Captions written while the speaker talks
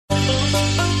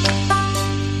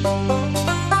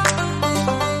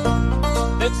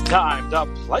time to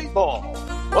play ball.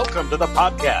 Welcome to the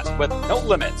podcast with no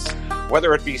limits.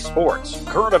 Whether it be sports,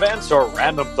 current events, or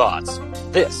random thoughts,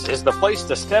 this is the place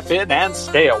to step in and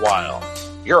stay a while.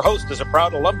 Your host is a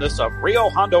proud alumnus of Rio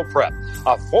Hondo Prep,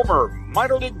 a former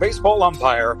minor league baseball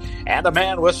umpire, and a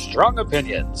man with strong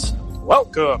opinions.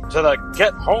 Welcome to the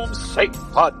Get Home Safe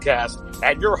podcast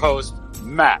and your host,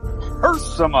 Matt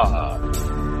Hersema.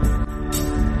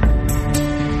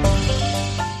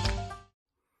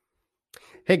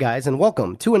 Hey guys, and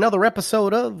welcome to another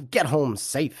episode of Get Home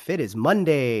Safe. It is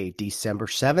Monday, December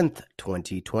 7th,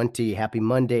 2020. Happy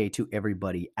Monday to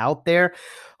everybody out there.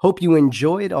 Hope you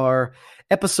enjoyed our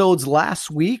episodes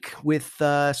last week with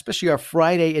especially our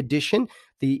Friday edition,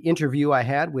 the interview I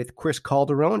had with Chris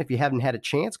Calderon. If you haven't had a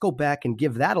chance, go back and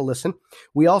give that a listen.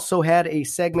 We also had a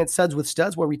segment, Suds with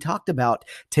Studs, where we talked about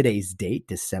today's date,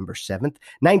 December 7th,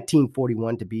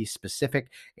 1941 to be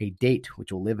specific, a date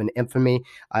which will live in infamy.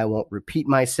 I won't repeat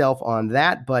myself on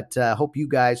that, but hope you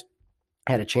guys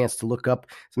had a chance to look up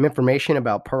some information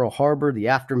about Pearl Harbor, the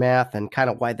aftermath, and kind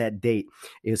of why that date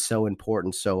is so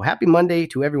important. So happy Monday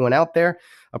to everyone out there.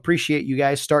 Appreciate you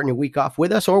guys starting your week off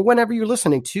with us or whenever you're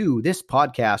listening to this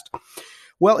podcast.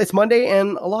 Well, it's Monday,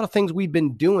 and a lot of things we've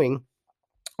been doing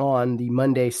on the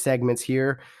Monday segments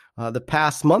here the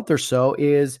past month or so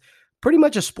is pretty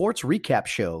much a sports recap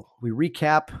show. We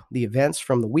recap the events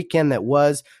from the weekend that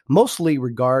was, mostly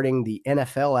regarding the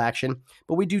NFL action,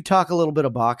 but we do talk a little bit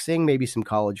of boxing, maybe some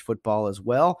college football as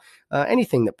well,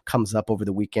 anything that comes up over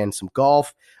the weekend, some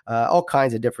golf, all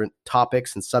kinds of different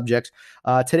topics and subjects.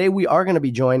 Today we are going to be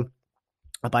joined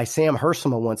by Sam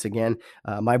Hersema once again,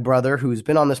 my brother, who's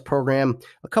been on this program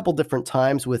a couple different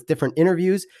times with different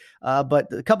interviews. But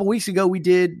a couple weeks ago, we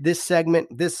did this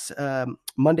segment, this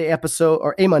Monday episode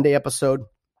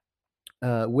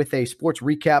with a sports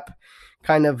recap,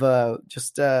 kind of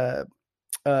what's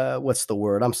the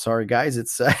word? I'm sorry, guys.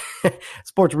 It's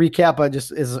sports recap.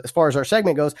 Just as far as our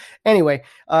segment goes. Anyway,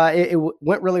 it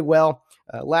went really well.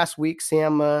 Last week,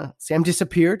 Sam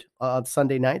disappeared on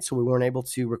Sunday night, so we weren't able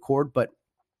to record, but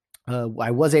I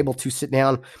was able to sit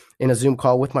down in a Zoom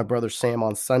call with my brother Sam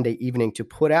on Sunday evening to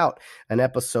put out an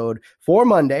episode for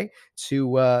Monday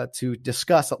to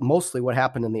discuss mostly what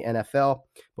happened in the NFL.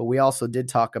 But we also did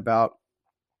talk about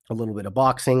a little bit of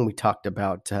boxing. We talked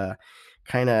about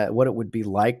kind of what it would be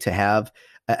like to have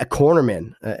a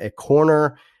cornerman, a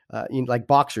corner, like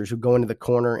boxers who go into the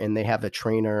corner and they have a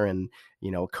trainer and,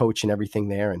 a coach and everything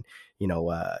there. And,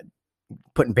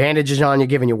 putting bandages on you,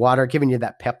 giving you water, giving you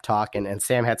that pep talk. And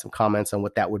Sam had some comments on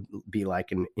what that would be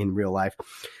like in real life.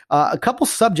 A couple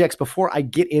subjects before I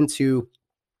get into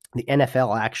the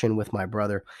NFL action with my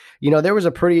brother. There was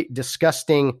a pretty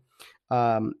disgusting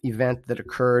event that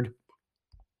occurred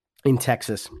in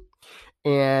Texas.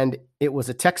 And it was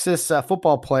a Texas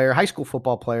football player, high school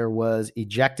football player, was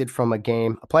ejected from a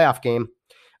playoff game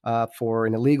for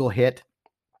an illegal hit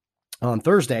on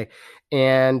Thursday.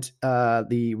 And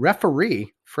the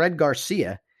referee, Fred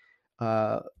Garcia,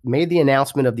 made the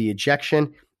announcement of the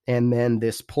ejection. And then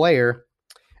this player,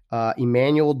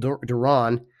 Emmanuel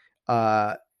Duran,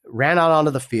 ran out onto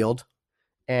the field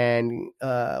and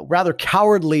rather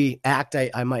cowardly act,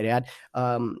 I might add,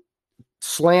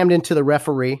 slammed into the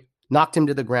referee, knocked him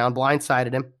to the ground,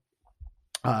 blindsided him,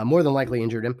 more than likely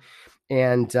injured him.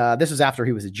 And this was after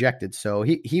he was ejected. So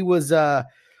he was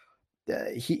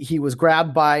he was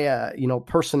grabbed by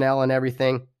personnel and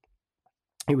everything.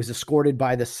 He was escorted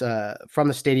by this from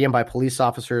the stadium by police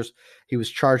officers. He was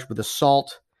charged with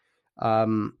assault.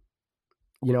 My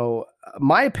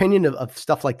opinion of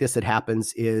stuff like this that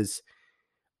happens is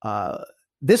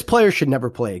this player should never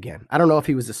play again. I don't know if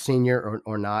he was a senior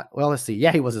or not. Well, let's see.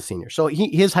 Yeah, he was a senior. So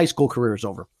his high school career is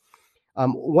over.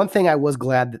 One thing I was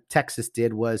glad that Texas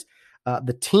did was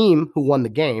the team who won the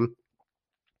game,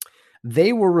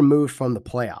 they were removed from the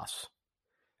playoffs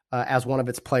as one of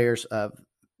its players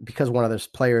because one of those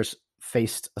players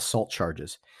faced assault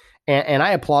charges. And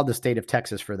I applaud the state of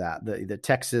Texas for that. The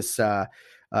Texas,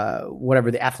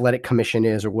 whatever the athletic commission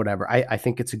is or whatever, I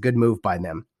think it's a good move by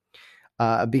them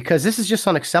because this is just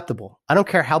unacceptable. I don't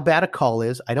care how bad a call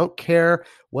is. I don't care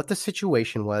what the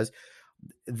situation was.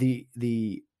 The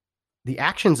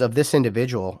actions of this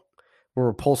individual were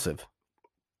repulsive.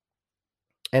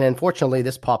 And unfortunately,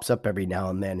 this pops up every now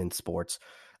and then in sports.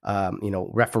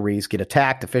 Referees get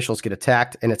attacked, officials get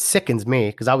attacked, and it sickens me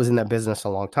because I was in that business a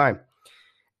long time.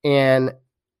 And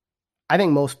I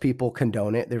think most people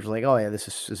condone it. They're like, "Oh yeah,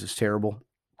 this is terrible."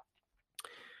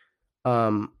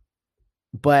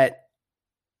 But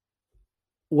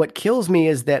what kills me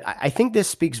is that I think this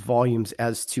speaks volumes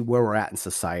as to where we're at in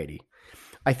society.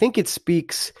 I think it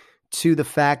speaks to the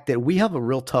fact that we have a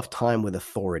real tough time with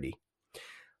authority.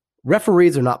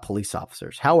 Referees are not police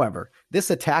officers. However, this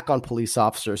attack on police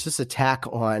officers, this attack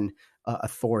on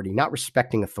authority, not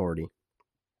respecting authority,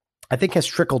 I think has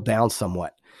trickled down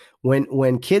somewhat.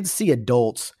 When kids see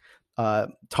adults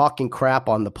talking crap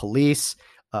on the police,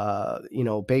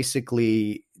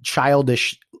 basically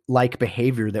childish-like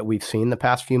behavior that we've seen the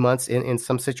past few months in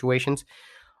some situations,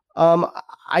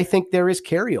 I think there is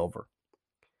carryover.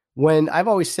 I've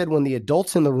always said when the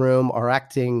adults in the room are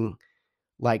acting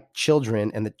like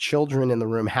children and the children in the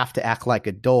room have to act like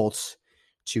adults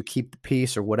to keep the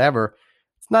peace or whatever,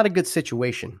 it's not a good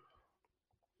situation.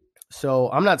 So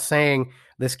I'm not saying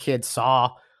this kid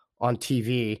saw on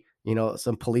TV,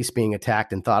 some police being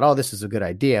attacked and thought, oh, this is a good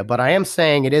idea. But I am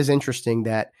saying it is interesting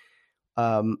that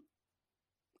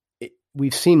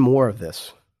we've seen more of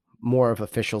this, more of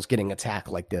officials getting attacked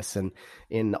like this, and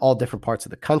in all different parts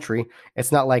of the country.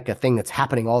 It's not like a thing that's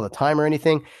happening all the time or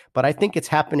anything, but I think it's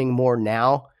happening more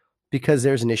now because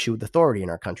there's an issue with authority in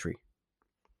our country.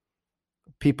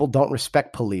 People don't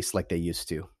respect police like they used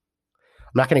to.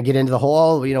 I'm not going to get into the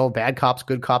whole, bad cops,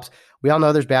 good cops. We all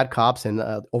know there's bad cops, and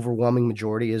the overwhelming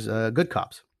majority is good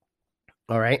cops.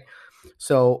 All right.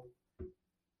 So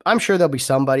I'm sure there'll be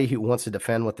somebody who wants to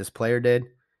defend what this player did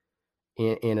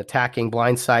in attacking,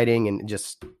 blindsiding, and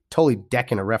just totally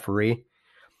decking a referee.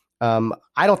 I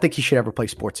don't think he should ever play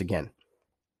sports again.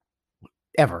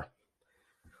 Ever.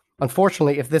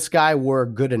 Unfortunately, if this guy were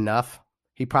good enough,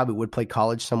 he probably would play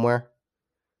college somewhere,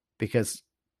 because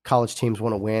college teams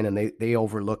want to win, and they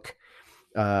overlook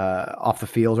off the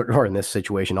field, or in this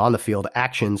situation, on the field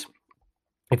actions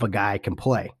if a guy can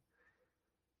play.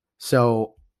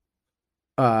 So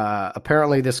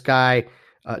apparently this guy,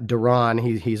 Duran,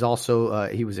 he's also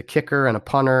he was a kicker and a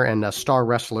punter and a star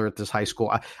wrestler at this high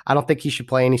school. I don't think he should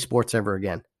play any sports ever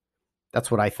again.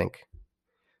 That's what I think.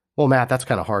 Well, Matt, that's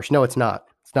kind of harsh. No, it's not.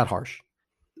 It's not harsh.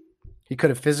 He could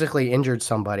have physically injured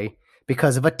somebody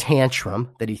because of a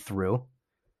tantrum that he threw.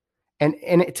 And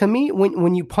to me,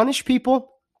 when you punish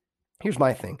people, here's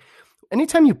my thing.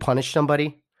 Anytime you punish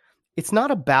somebody, it's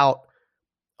not about,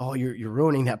 oh, you're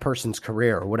ruining that person's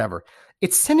career or whatever.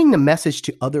 It's sending the message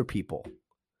to other people.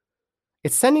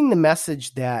 It's sending the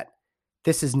message that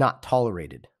this is not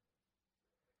tolerated.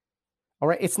 All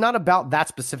right. It's not about that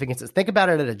specific instance. Think about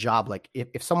it at a job. Like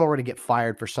if someone were to get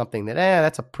fired for something that,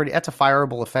 that's a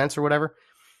fireable offense or whatever.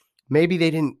 Maybe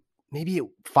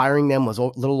firing them was a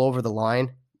little over the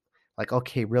line. Like,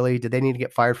 okay, really? Did they need to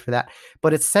get fired for that?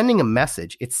 But it's sending a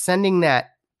message. It's sending that,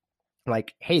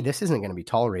 like, hey, this isn't going to be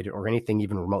tolerated or anything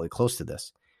even remotely close to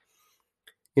this.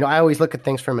 I always look at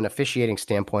things from an officiating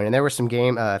standpoint. And there was some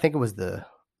game, I think it was the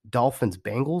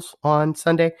Dolphins-Bengals on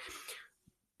Sunday,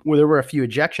 where there were a few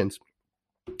ejections.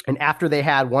 And after they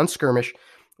had one skirmish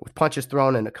with punches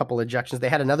thrown and a couple of ejections, they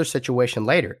had another situation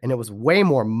later. And it was way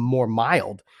more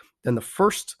mild than the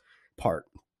first part,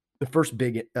 the first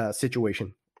big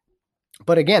situation.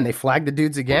 But again, they flagged the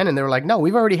dudes again, and they were like, no,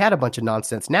 we've already had a bunch of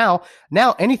nonsense. Now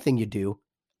anything you do,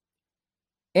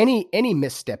 any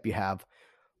misstep you have,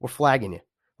 we're flagging you.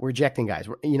 We're ejecting guys.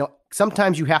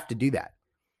 Sometimes you have to do that.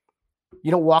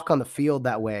 You don't walk on the field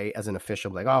that way as an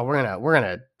official, like, oh, we're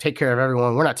gonna take care of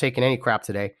everyone. We're not taking any crap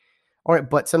today. All right,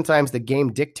 but sometimes the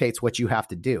game dictates what you have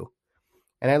to do.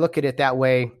 And I look at it that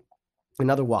way in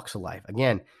other walks of life.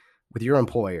 Again, with your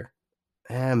employer,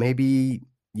 maybe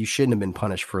you shouldn't have been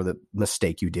punished for the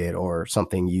mistake you did or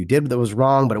something you did that was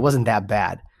wrong, but it wasn't that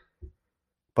bad.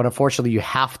 But unfortunately, you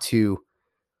have to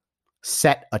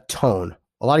set a tone.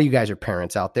 A lot of you guys are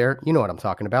parents out there. You know what I'm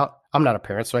talking about. I'm not a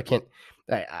parent, so I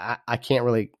can't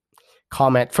really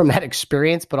comment from that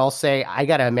experience, but I'll say I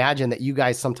got to imagine that you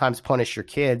guys sometimes punish your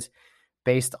kids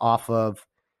based off of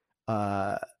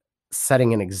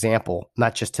setting an example,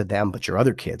 not just to them, but your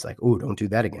other kids. Like, oh, don't do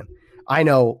that again. I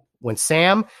know when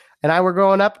Sam and I were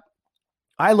growing up,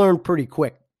 I learned pretty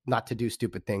quick not to do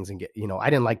stupid things and I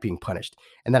didn't like being punished.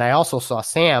 And then I also saw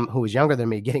Sam, who was younger than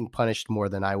me, getting punished more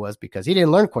than I was because he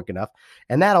didn't learn quick enough.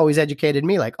 And that always educated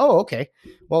me like, oh, okay,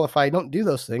 well, if I don't do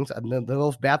those things,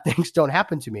 those bad things don't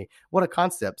happen to me. What a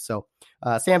concept. So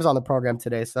Sam's on the program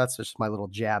today, so that's just my little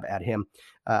jab at him.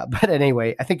 But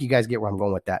anyway, I think you guys get where I'm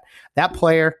going with that. That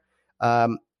player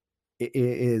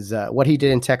is what he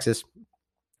did in Texas.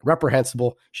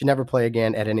 Reprehensible, should never play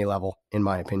again at any level, in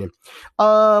my opinion.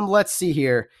 Let's see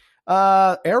here.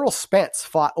 Errol Spence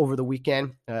fought over the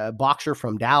weekend, a boxer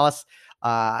from Dallas.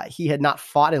 He had not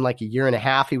fought in like a year and a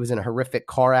half. He was in a horrific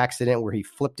car accident where he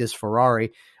flipped his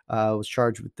Ferrari, was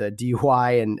charged with the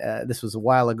DUI, and this was a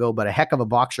while ago, but a heck of a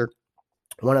boxer,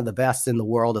 one of the best in the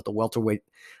world at the welterweight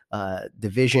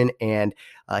division, and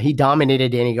he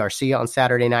dominated Danny Garcia on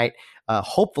Saturday night,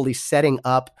 hopefully setting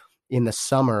up in the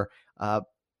summer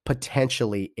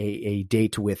potentially a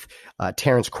date with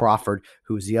Terrence Crawford,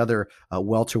 who's the other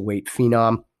welterweight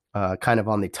phenom, kind of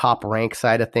on the top rank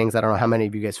side of things. I don't know how many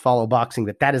of you guys follow boxing,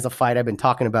 but that is a fight I've been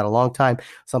talking about a long time.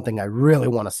 Something I really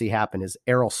want to see happen is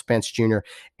Errol Spence Jr.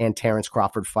 and Terrence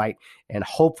Crawford fight. And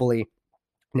hopefully,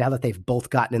 now that they've both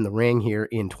gotten in the ring here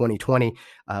in 2020,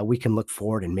 we can look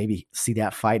forward and maybe see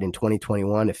that fight in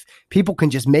 2021 if people can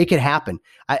just make it happen.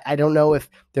 I don't know if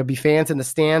there'll be fans in the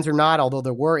stands or not, although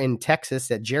there were in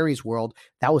Texas at Jerry's World.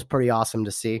 That was pretty awesome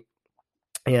to see.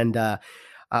 And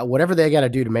whatever they got to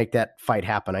do to make that fight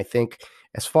happen, I think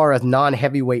as far as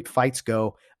non-heavyweight fights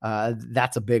go,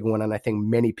 that's a big one, and I think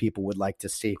many people would like to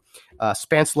see.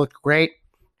 Spence looked great.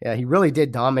 Yeah, he really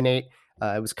did dominate.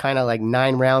 It was kind of like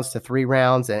 9 rounds to 3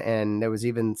 rounds, and there was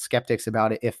even skeptics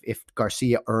about it if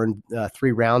Garcia earned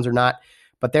 3 rounds or not.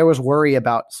 But there was worry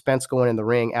about Spence going in the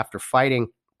ring after fighting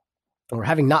or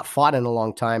having not fought in a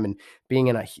long time and being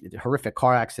in a horrific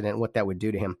car accident, what that would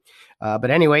do to him. But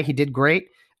anyway, he did great.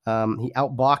 He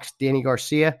outboxed Danny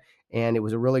Garcia, and it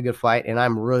was a really good fight, and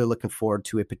I'm really looking forward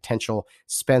to a potential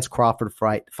Spence Crawford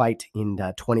fight in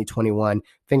 2021.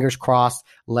 Fingers crossed.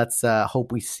 Let's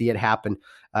hope we see it happen.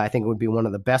 I think it would be one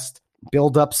of the best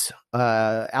buildups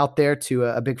out there to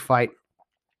a big fight,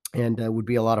 and would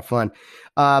be a lot of fun.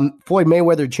 Floyd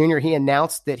Mayweather Jr., he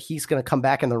announced that he's going to come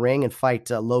back in the ring and fight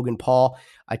Logan Paul.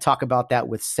 I talk about that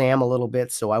with Sam a little bit,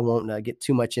 so I won't get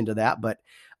too much into that, but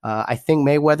I think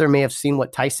Mayweather may have seen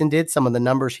what Tyson did, some of the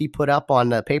numbers he put up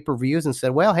on pay-per-views, and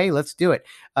said, well, hey, let's do it.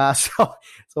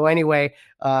 So anyway,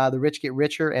 the rich get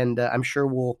richer, and I'm sure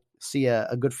we'll see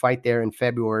a good fight there in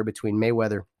February between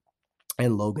Mayweather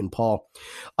and Logan Paul.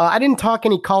 I didn't talk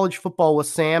any college football with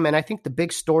Sam, and I think the big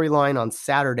storyline on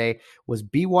Saturday was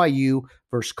BYU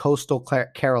versus Coastal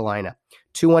Carolina.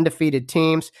 2 undefeated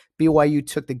teams. BYU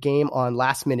took the game on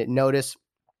last-minute notice,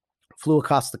 flew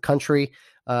across the country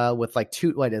with like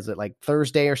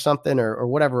Thursday or something or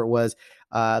whatever it was.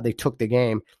 They took the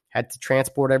game, had to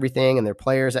transport everything and their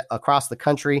players across the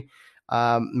country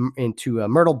into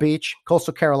Myrtle Beach.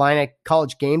 Coastal Carolina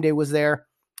College Game Day was there.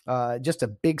 Just a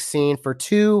big scene for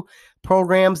 2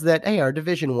 programs that, hey, are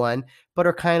Division I, but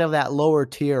are kind of that lower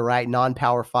tier, right?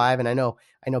 Non-Power 5. And I know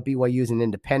BYU is an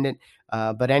independent.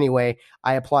 But anyway,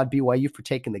 I applaud BYU for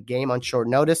taking the game on short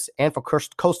notice and for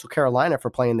Coastal Carolina for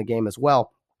playing the game as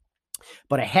well.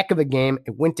 But a heck of a game.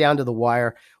 It went down to the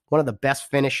wire. One of the best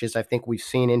finishes I think we've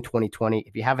seen in 2020.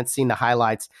 If you haven't seen the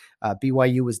highlights,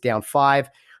 BYU was down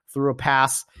 5, threw a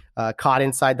pass, caught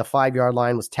inside the 5-yard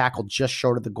line, was tackled just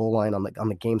short of the goal line on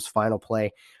the game's final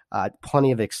play.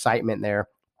 Plenty of excitement there.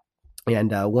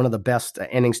 And one of the best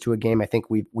innings to a game I think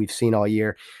we've seen all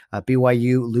year.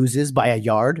 BYU loses by a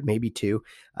yard, maybe 2,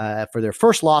 for their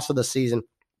first loss of the season.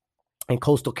 And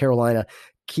Coastal Carolina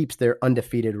keeps their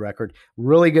undefeated record.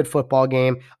 Really good football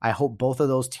game. I hope both of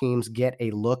those teams get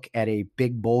a look at a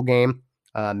big bowl game,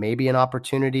 maybe an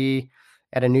opportunity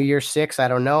at a New Year's 6. I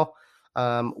don't know.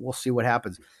 We'll see what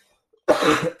happens.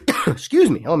 Excuse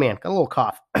me. Oh, man, got a little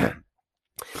cough.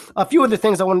 A few other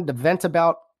things I wanted to vent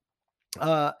about.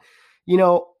 I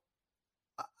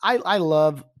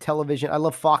love television. I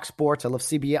love Fox Sports. I love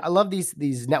CBS. I love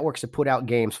these networks that put out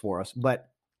games for us, but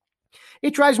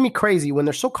it drives me crazy when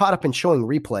they're so caught up in showing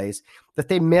replays that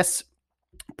they miss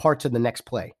parts of the next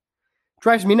play. It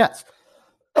drives me nuts.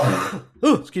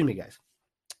 Ooh, excuse me, guys.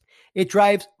 It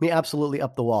drives me absolutely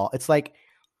up the wall. It's like,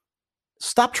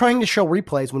 stop trying to show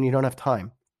replays when you don't have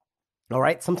time. All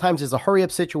right. Sometimes it's a hurry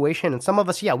up situation. And some of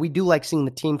us, we do like seeing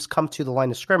the teams come to the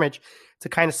line of scrimmage to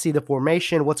kind of see the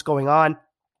formation, what's going on.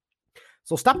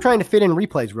 So stop trying to fit in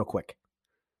replays real quick.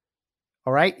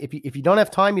 All right. If you don't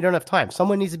have time, you don't have time.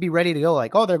 Someone needs to be ready to go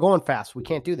like, oh, they're going fast. We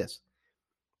can't do this.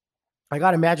 I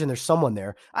got to imagine there's someone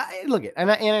there. I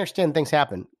understand things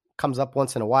happen. Comes up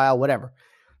once in a while, whatever.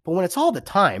 But when it's all the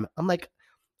time, I'm like,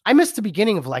 I missed the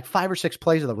beginning of like 5 or 6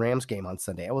 plays of the Rams game on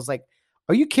Sunday. I was like,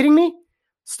 are you kidding me?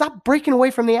 Stop breaking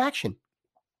away from the action.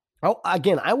 Oh,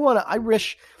 again, I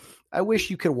wish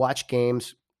you could watch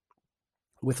games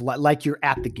with like you're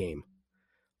at the game.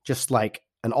 Just like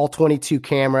an all 22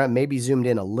 camera, maybe zoomed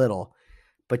in a little,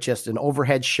 but just an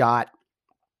overhead shot,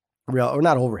 or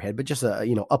not overhead, but just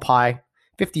up high,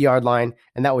 50-yard line,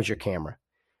 and that was your camera.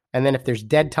 And then if there's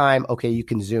dead time, okay, you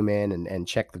can zoom in and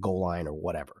check the goal line or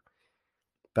whatever.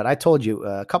 But I told you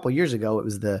a couple of years ago, it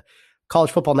was the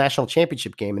College Football National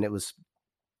Championship game, and it was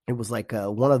like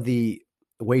one of the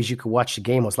ways you could watch the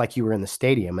game was like you were in the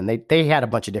stadium, and they had a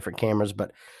bunch of different cameras,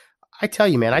 but I tell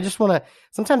you, man,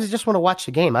 sometimes I just want to watch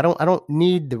the game. I don't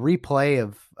need the replay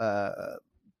of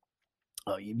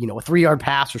a 3-yard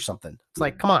pass or something. It's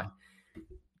like, come on.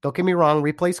 Don't get me wrong.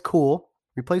 Replay's cool.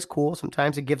 Replay's cool.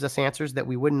 Sometimes it gives us answers that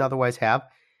we wouldn't otherwise have.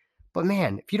 But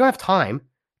man, if you don't have time,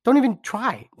 don't even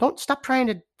try. Don't stop trying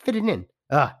to fit it in.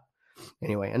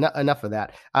 Anyway, enough of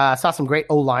that. I saw some great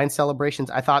O-line celebrations.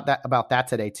 I thought about that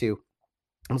today too.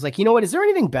 I was like, you know what? Is there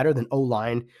anything better than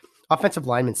O-line, offensive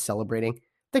linemen celebrating?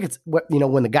 I think it's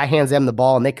when the guy hands them the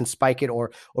ball and they can spike it,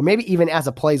 or maybe even as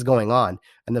a play's going on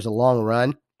and there's a long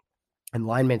run and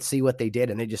linemen see what they did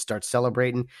and they just start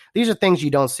celebrating. These are things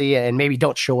you don't see and maybe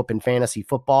don't show up in fantasy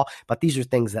football, but these are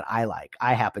things that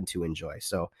I happen to enjoy.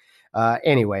 So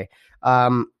anyway,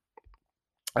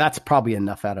 that's probably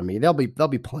enough out of me. There'll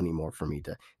be plenty more for me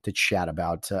to chat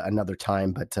about another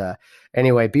time. But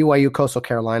anyway, BYU Coastal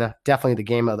Carolina, definitely the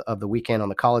game of the weekend on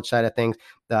the college side of things.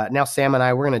 Now Sam and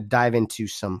I, we're going to dive into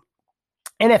some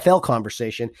NFL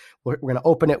conversation. We're going to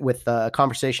open it with a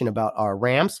conversation about our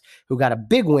Rams, who got a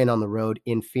big win on the road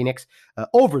in Phoenix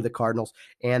over the Cardinals.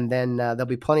 And then there'll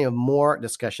be plenty of more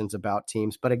discussions about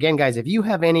teams. But again, guys, if you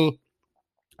have any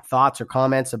thoughts or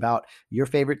comments about your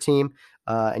favorite team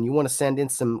and you want to send in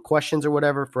some questions or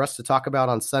whatever for us to talk about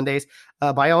on Sundays,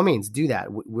 by all means, do that.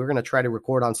 We're going to try to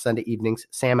record on Sunday evenings,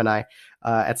 Sam and I,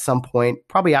 at some point,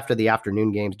 probably after the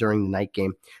afternoon games, during the night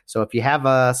game. So if you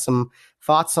have some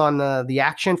thoughts on the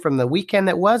action from the weekend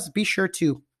that was, be sure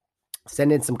to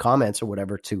send in some comments or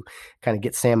whatever to kind of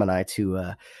get Sam and I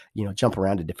to, jump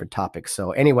around to different topics.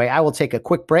 So anyway, I will take a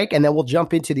quick break and then we'll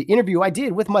jump into the interview I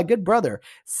did with my good brother,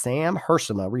 Sam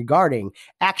Hersema, regarding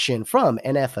action from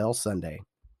NFL Sunday.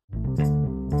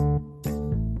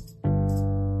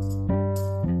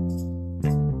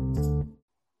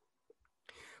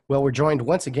 Well, we're joined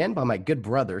once again by my good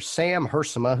brother, Sam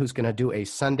Hersema, who's going to do a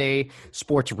Sunday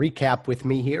sports recap with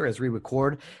me here as we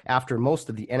record after most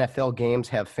of the NFL games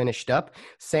have finished up.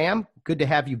 Sam, good to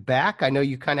have you back. I know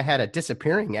you kind of had a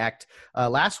disappearing act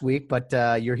last week, but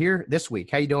you're here this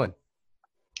week. How you doing?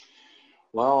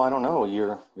 Well, I don't know.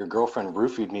 Your girlfriend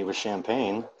roofied me with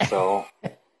champagne, so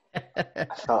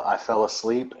I fell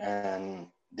asleep and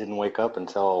didn't wake up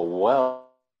until well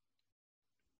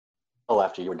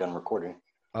after you were done recording.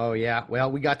 Oh, yeah.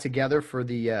 Well, we got together for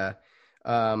the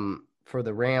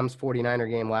Rams 49er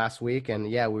game last week. And,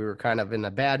 yeah, we were kind of in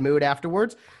a bad mood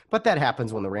afterwards. But that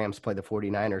happens when the Rams play the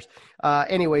 49ers.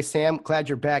 Anyway, Sam, glad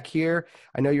you're back here.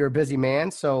 I know you're a busy man.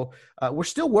 So we're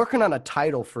still working on a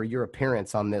title for your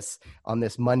appearance on this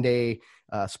Monday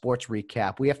sports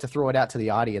recap. We have to throw it out to the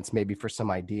audience maybe for some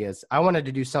ideas. I wanted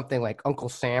to do something like Uncle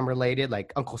Sam related,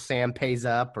 like Uncle Sam Pays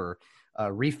Up, or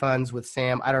refunds with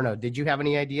Sam. I don't know. Did you have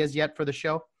any ideas yet for the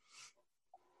show?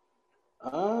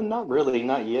 Not really,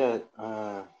 not yet.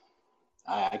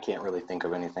 I can't really think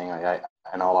of anything.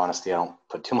 In all honesty, I don't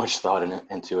put too much thought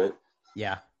into it.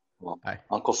 Yeah. Well,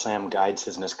 Uncle Sam guides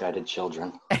his misguided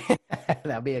children.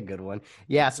 That'd be a good one.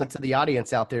 Yeah. So to the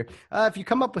audience out there, if you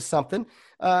come up with something,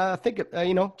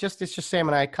 it's just Sam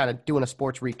and I kind of doing a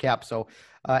sports recap. So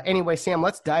anyway, Sam,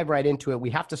 let's dive right into it.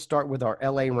 We have to start with our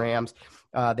LA Rams.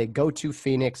 They go to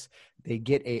Phoenix. They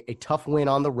get a tough win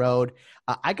on the road.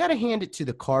 I got to hand it to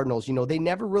the Cardinals. They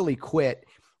never really quit.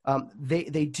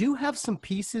 They do have some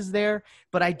pieces there,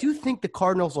 but I do think the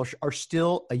Cardinals are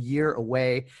still a year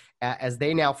away as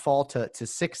they now fall to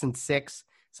 6-6.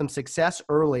 Some success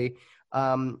early,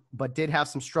 but did have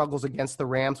some struggles against the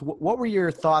Rams. What were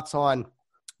your thoughts on,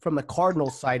 from the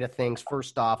Cardinals side of things,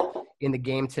 first off, in the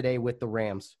game today with the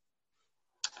Rams?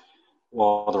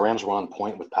 Well, the Rams were on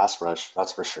point with pass rush,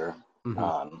 that's for sure.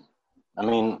 Mm-hmm.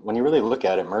 When you really look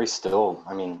at it, Murray still,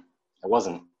 it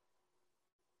wasn't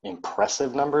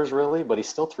impressive numbers really, but he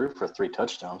still threw for 3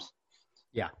 touchdowns.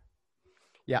 Yeah.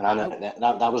 Yeah. And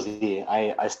that was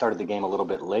I started the game a little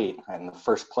bit late in the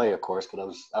first play, of course,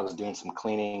 because I was doing some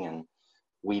cleaning and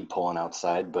weed pulling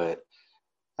outside, but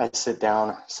I sit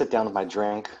down with my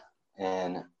drink,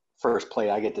 and first play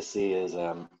I get to see is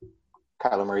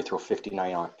Kyler Murray threw a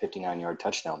 59-yard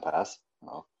touchdown pass.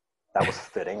 Well, that was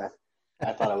fitting.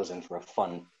 I thought I was in for a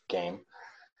fun game.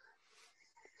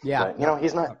 Yeah. But,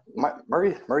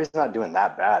 Murray's not doing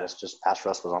that bad. It's just pass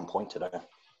rush was on point today.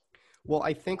 Well,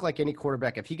 I think like any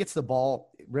quarterback, if he gets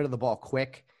rid of the ball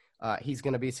quick, he's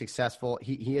going to be successful.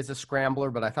 He is a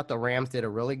scrambler, but I thought the Rams did a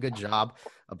really good job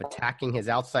of attacking his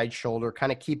outside shoulder,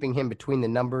 kind of keeping him between the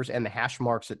numbers and the hash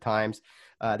marks at times.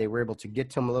 They were able to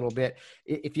get to him a little bit.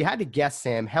 If you had to guess,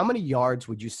 Sam, how many yards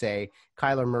would you say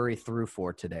Kyler Murray threw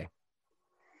for today?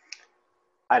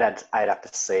 I'd have to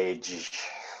say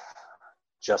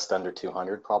just under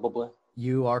 200 probably.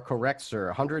 You are correct, sir.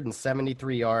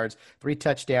 173 yards, 3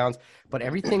 touchdowns, but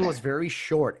everything was very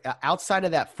short. Outside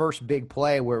of that first big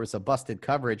play where it was a busted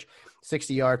coverage,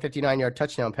 60-yard, 59-yard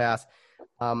touchdown pass,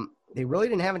 They really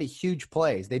didn't have any huge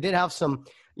plays. They did have some,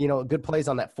 good plays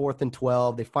on that 4th and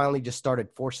 12. They finally just started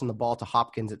forcing the ball to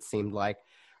Hopkins, it seemed like.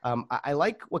 I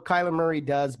like what Kyler Murray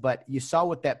does, but you saw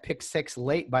with that pick 6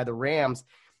 late by the Rams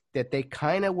that they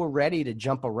kind of were ready to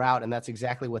jump a route, and that's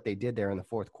exactly what they did there in the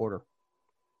 4th quarter.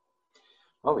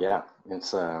 Oh, yeah.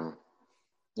 It's, and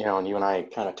you and I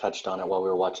kind of touched on it while we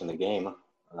were watching the game.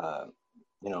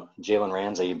 Jalen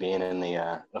Ramsey being in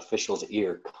the official's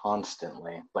ear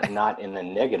constantly, but not in a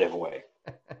negative way.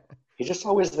 He's just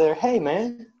always there. Hey,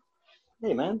 man,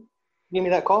 give me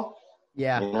that call.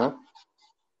 Yeah.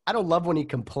 I don't love when he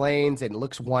complains and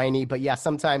looks whiny, but yeah,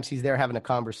 sometimes he's there having a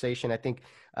conversation. I think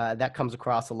that comes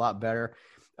across a lot better.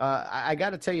 I got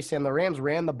to tell you, Sam, the Rams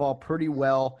ran the ball pretty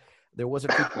well. There was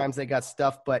a few times they got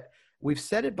stuffed, but we've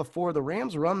said it before, the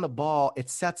Rams run the ball, it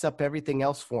sets up everything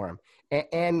else for them.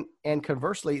 And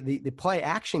conversely, the play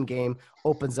action game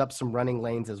opens up some running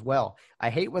lanes as well. I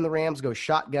hate when the Rams go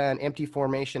shotgun, empty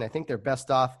formation. I think they're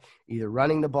best off either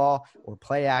running the ball or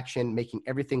play action, making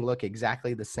everything look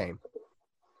exactly the same.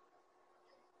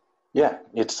 Yeah,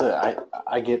 it's I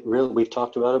get really, we've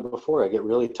talked about it before. I get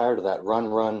really tired of that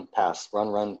run, pass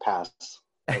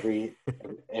every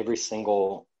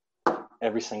single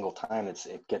time.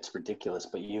 It gets ridiculous.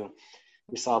 But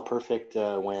we saw a perfect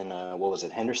when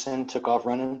Henderson took off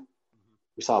running.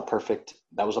 We saw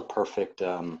that was a perfect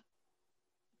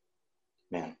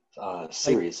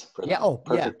series.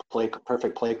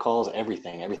 Perfect play calls.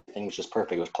 Everything was just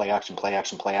perfect. It was play action.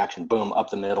 Boom, up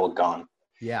the middle, gone.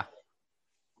 Yeah.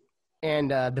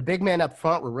 And the big men up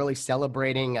front were really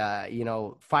celebrating,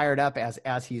 fired up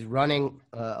as he's running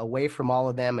away from all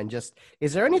of them. And just,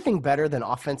 is there anything better than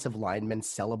offensive linemen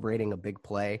celebrating a big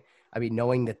play? I mean,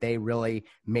 knowing that they really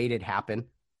made it happen.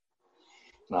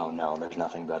 No, there's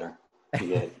nothing better. You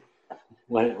get,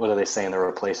 what do they say in the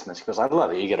replacements? Because I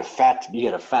love it. You get a fat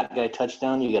guy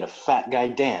touchdown, you get a fat guy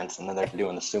dance, and then they're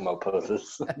doing the sumo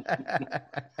poses.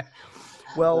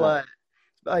 Well,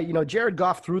 Jared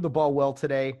Goff threw the ball well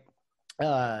today.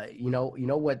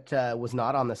 What was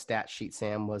not on the stat sheet,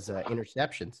 Sam, was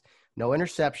interceptions. No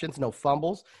interceptions, no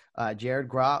fumbles. Jared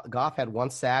Goff had 1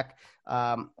 sack,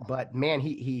 but man,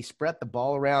 he spread the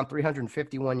ball around,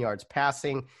 351 yards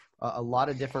passing, a lot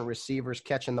of different receivers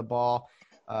catching the ball.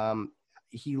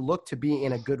 He looked to be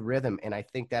in a good rhythm, and I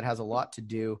think that has a lot to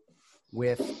do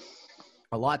with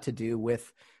the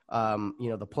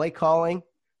play calling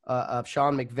of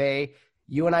Sean McVay.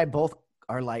 You and I both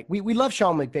are like, we love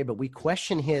Sean McVay, but we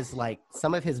question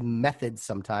some of his methods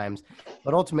sometimes.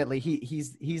 But ultimately,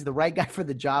 he's the right guy for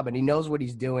the job, and he knows what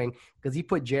he's doing because he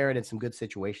put Jared in some good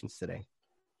situations today.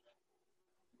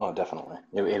 Oh, definitely.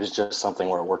 It was just something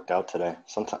where it worked out today.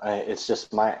 Sometimes it's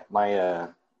just my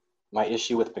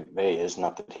issue with McVay is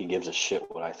not that he gives a shit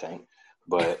what I think,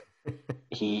 but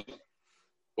he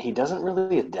doesn't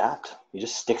really adapt. He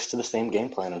just sticks to the same game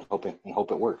plan and hope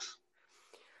it works.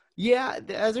 Yeah,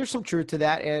 there's some truth to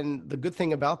that, and the good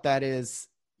thing about that is,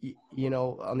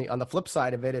 on the flip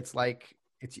side of it, it's like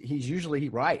he's usually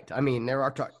right. I mean, there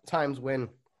are times when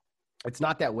it's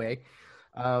not that way,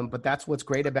 but that's what's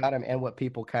great about him and what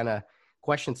people kind of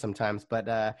question sometimes. But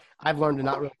I've learned to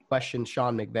not really question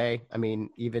Sean McVay. I mean,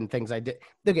 even things I did.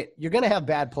 Look, you're going to have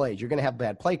bad plays. You're going to have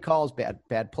bad play calls,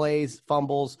 bad plays,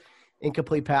 fumbles,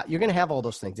 incomplete pass. You're going to have all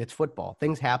those things. It's football.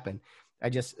 Things happen.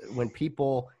 When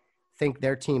people think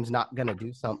their team's not going to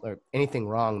do something or anything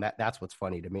wrong, that's what's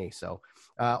funny to me. So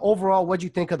overall, what'd you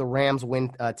think of the Rams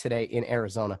win today in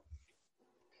Arizona?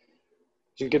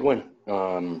 It's a good win.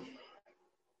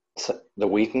 So the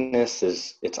weakness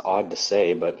is, it's odd to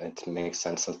say, but it makes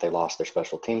sense since they lost their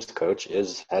special teams coach,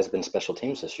 has been special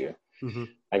teams this year. Mm-hmm.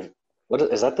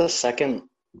 Is that the second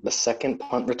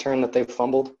punt return that they've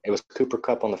fumbled? It was Cooper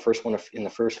Kupp on the first one in the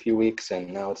first few weeks,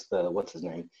 and now it's what's his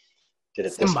name? Did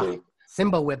it this week.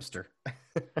 Simba Webster.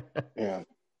 Yeah.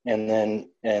 And then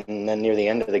near the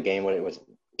end of the game, when it was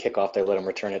kickoff, they let them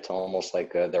return it to almost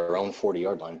like their own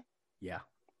 40-yard line. Yeah.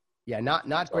 Yeah,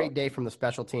 not great day from the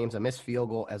special teams. A missed field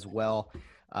goal as well.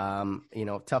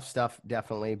 Tough stuff,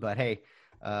 definitely. But, hey,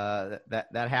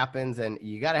 that happens, and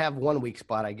you got to have one weak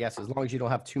spot, I guess. As long as you don't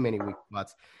have too many weak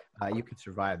spots, you can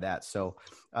survive that. So,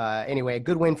 anyway, a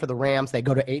good win for the Rams. They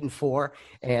go to 8-4.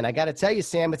 And I got to tell you,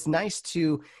 Sam, it's nice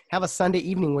to have a Sunday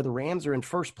evening where the Rams are in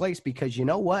first place because you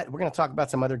know what? We're going to talk about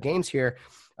some other games here.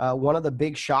 One of the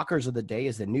big shockers of the day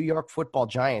is the New York Football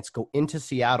Giants go into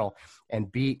Seattle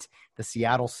and beat the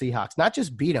Seattle Seahawks. Not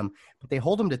just beat them, but they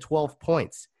hold them to 12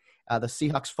 points. The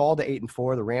Seahawks fall to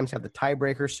 8-4. The Rams have the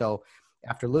tiebreaker. So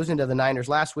after losing to the Niners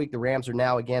last week, the Rams are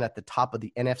now again at the top of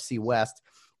the NFC West.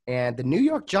 And the New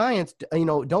York Giants,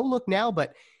 don't look now,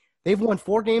 but they've won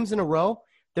 4 games in a row.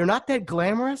 They're not that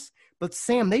glamorous, but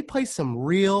Sam, they play some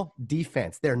real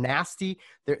defense. They're nasty.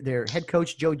 Their head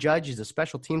coach, Joe Judge, is a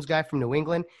special teams guy from New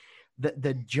England.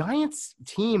 The Giants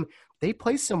team, they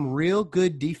play some real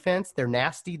good defense. They're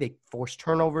nasty. They force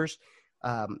turnovers,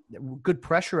 good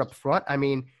pressure up front. I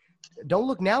mean, don't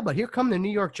look now, but here come the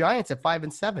New York Giants at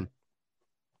 5-7.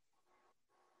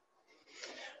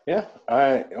 Yeah,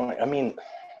 I mean,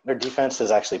 their defense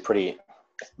is actually pretty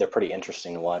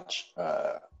interesting to watch.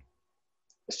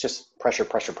 It's just pressure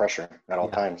at all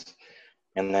times.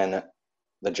 And then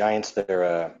the Giants,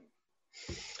 it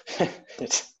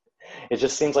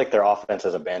just seems like their offense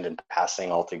has abandoned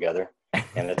passing altogether,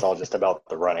 and it's all just about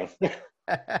the running.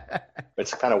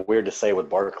 It's kind of weird to say with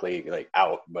Barkley like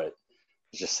out, but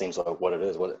it just seems like what it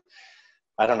is.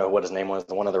 I don't know what his name was.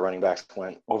 One of the running backs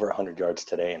went over 100 yards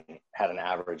today and had an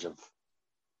average of,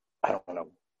 I don't know,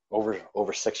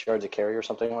 over 6 yards a carry or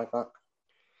something like that.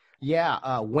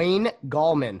 Yeah, Wayne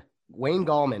Gallman.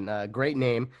 Great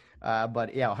name.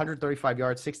 But, 135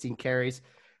 yards, 16 carries.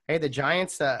 Hey, the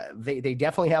Giants, they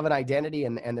definitely have an identity,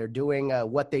 and they're doing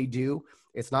what they do.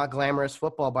 It's not glamorous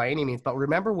football by any means. But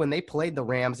remember when they played the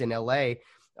Rams in L.A.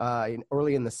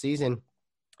 Early in the season,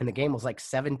 and the game was like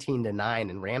 17-9,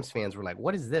 and Rams fans were like,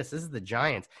 what is this? This is the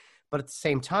Giants. But at the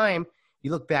same time, you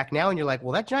look back now and you're like,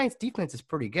 well, that Giants defense is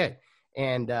pretty good.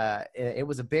 And it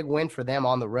was a big win for them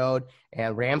on the road,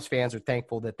 and Rams fans are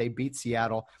thankful that they beat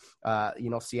Seattle.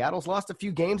 Seattle's lost a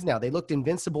few games now. They looked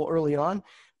invincible early on,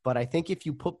 but I think if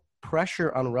you put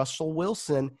pressure on Russell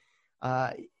Wilson,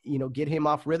 get him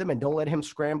off rhythm and don't let him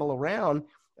scramble around,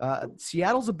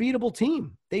 Seattle's a beatable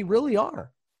team. They really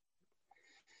are.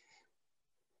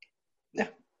 Yeah.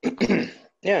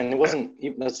 Yeah, and it wasn't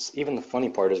 – that's even the funny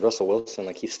part is Russell Wilson,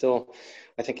 like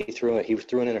I think he threw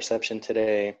an interception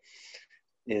today.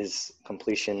 His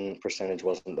completion percentage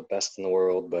wasn't the best in the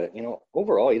world, but,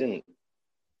 overall he didn't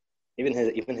 – even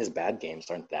his bad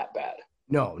games aren't that bad.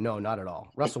 No, not at all.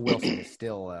 Russell Wilson is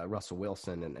still Russell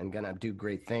Wilson and going to do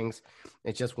great things.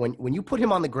 It's just when you put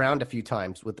him on the ground a few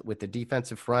times with the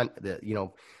defensive front,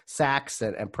 sacks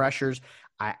and pressures,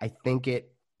 I think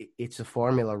it's a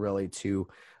formula really to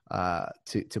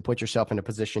put yourself in a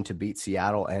position to beat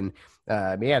Seattle. And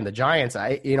the Giants,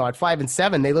 at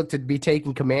 5-7, they look to be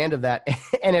taking command of that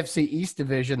NFC East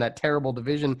division, that terrible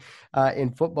division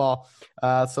in football.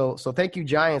 So thank you,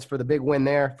 Giants, for the big win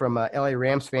there from LA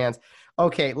Rams fans.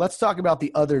 Okay, let's talk about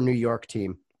the other New York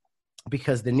team,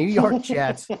 because the New York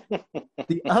Jets,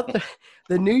 the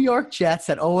New York Jets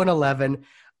at 0-11.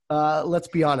 Let's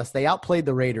be honest, they outplayed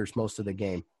the Raiders most of the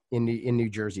game in New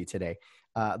Jersey today.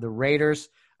 The Raiders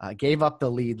gave up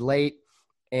the lead late,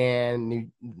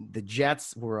 and the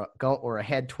Jets were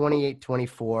ahead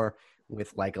 28-24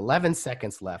 with like 11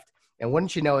 seconds left. And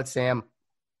wouldn't you know it, Sam,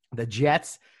 the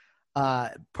Jets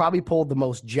probably pulled the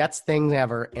most Jets thing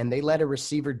ever, and they let a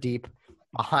receiver deep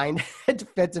behind a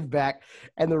defensive back,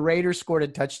 and the Raiders scored a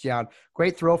touchdown.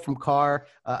 Great throw from Carr,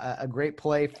 a great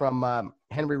play from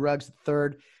Henry Ruggs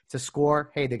III to score.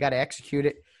 Hey, they got to execute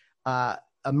it. A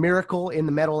miracle in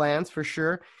the Meadowlands for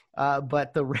sure.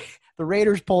 But the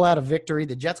Raiders pull out a victory.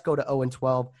 The Jets go to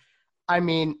 0-12. I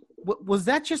mean, was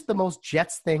that just the most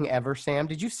Jets thing ever, Sam?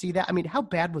 Did you see that? I mean, how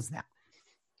bad was that?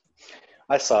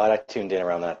 I saw it. I tuned in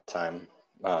around that time.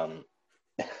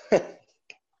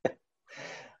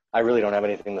 I really don't have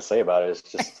anything to say about it. It's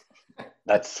just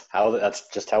that's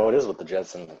just how it is with the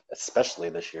Jets, and especially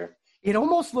this year. It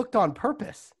almost looked on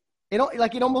purpose. It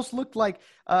almost looked like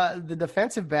the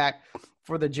defensive back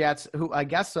for the Jets, who I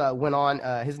guess went on.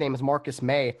 His name is Marcus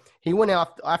May. He went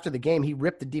out after the game. He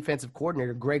ripped the defensive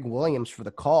coordinator, Greg Williams, for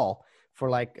the call for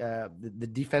the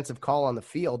defensive call on the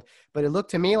field. But it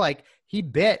looked to me like he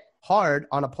bit hard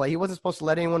on a play. He wasn't supposed to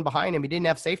let anyone behind him. He didn't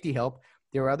have safety help.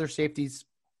 There were other safeties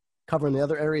covering the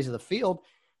other areas of the field,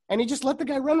 and he just let the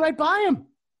guy run right by him.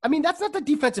 I mean, that's not the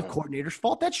defensive coordinator's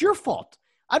fault. That's your fault.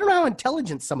 I don't know how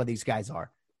intelligent some of these guys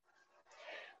are.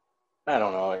 I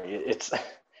don't know.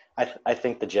 I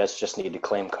think the Jets just need to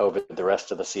claim COVID the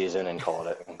rest of the season and call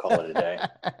it a day.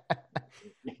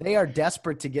 They are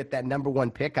desperate to get that number one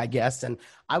pick, I guess. And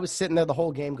I was sitting there the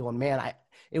whole game going, man,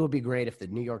 it would be great if the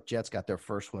New York Jets got their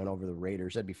first win over the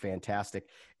Raiders. That'd be fantastic.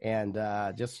 And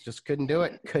just couldn't do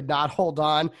it. Could not hold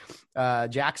on.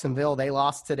 Jacksonville, they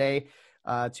lost today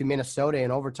to Minnesota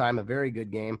in overtime, a very good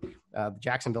game.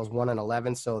 Jacksonville's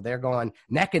 1-11, so they're going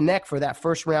neck and neck for that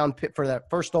first round pick, for that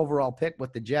first overall pick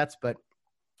with the Jets. But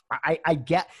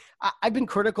I've been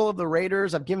critical of the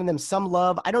Raiders. I've given them some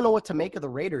love. I don't know what to make of the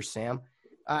Raiders, Sam.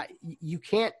 You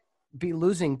can't be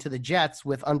losing to the Jets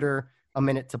with under a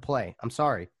minute to play. I'm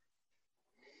sorry.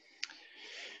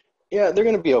 Yeah, they're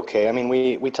going to be okay. I mean,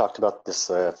 we talked about this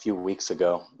a few weeks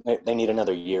ago. They need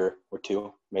another year or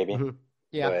two, maybe. Mm-hmm.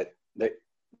 Yeah. But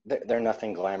they're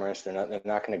nothing glamorous. They're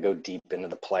not going to go deep into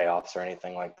the playoffs or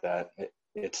anything like that.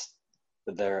 It's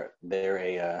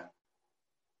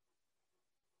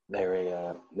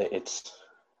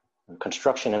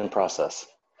construction in process.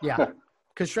 Yeah.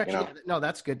 Construction. You know? No,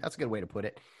 that's good. That's a good way to put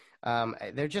it.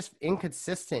 They're just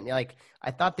inconsistent. Like,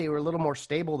 I thought they were a little more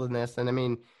stable than this. And I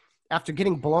mean, after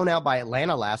getting blown out by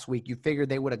Atlanta last week, you figured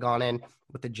they would have gone in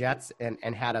with the Jets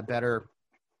and had a better,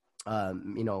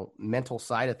 mental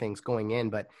side of things going in,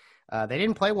 but they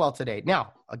didn't play well today.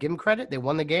 Now, I'll give them credit. They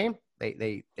won the game.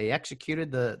 They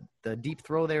executed the deep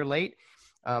throw there late.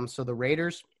 So the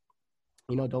Raiders,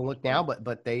 don't look now,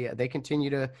 but they continue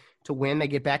to win. They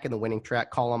get back in the winning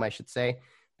track column, I should say.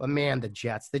 But man, the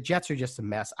Jets are just a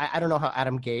mess. I don't know how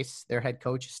Adam Gase, their head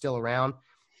coach, is still around.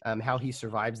 How he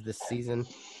survives this season.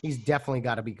 He's definitely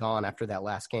got to be gone after that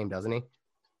last game, doesn't he?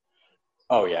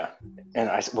 Oh, yeah. And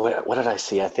what did I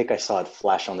see? I think I saw it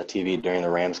flash on the TV during the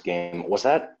Rams game. Was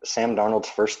that Sam Darnold's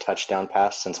first touchdown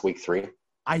pass since week 3?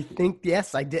 I think,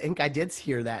 yes, I did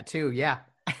hear that too. Yeah.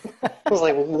 I was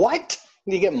like, what?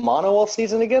 Did you get mono all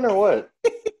season again or what?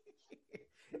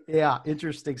 Yeah,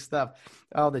 interesting stuff.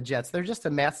 Oh, the Jets. They're just a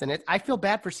mess. And I feel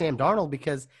bad for Sam Darnold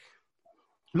because,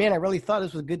 man, I really thought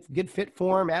this was a good fit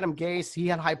for him. Adam Gase, he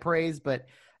had high praise, but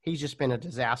he's just been a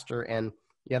disaster. And,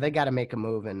 yeah, they got to make a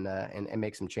move and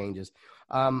make some changes.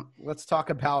 Let's talk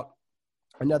about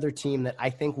another team that I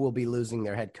think will be losing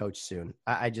their head coach soon.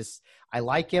 I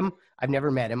like him. I've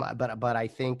never met him, but I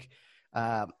think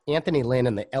Anthony Lynn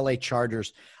and the LA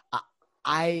Chargers,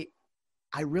 I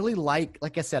really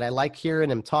like I said, I like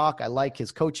hearing him talk. I like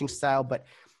his coaching style, but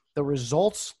the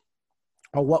results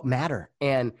are what matter.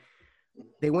 And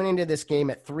they went into this game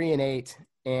at 3-8,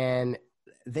 and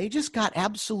they just got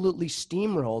absolutely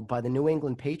steamrolled by the New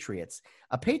England Patriots,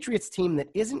 a Patriots team that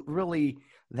isn't really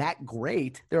that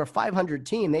great. They're a 500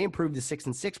 team. They improved to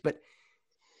 6-6, but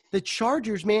the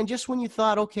Chargers, man, just when you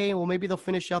thought, okay, well, maybe they'll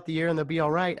finish out the year and they'll be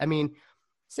all right. I mean,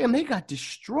 Sam, they got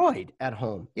destroyed at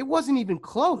home. It wasn't even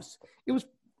close. It was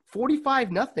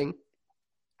 45-0.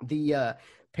 The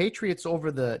Patriots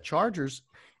over the Chargers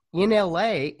in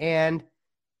LA. And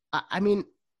I mean,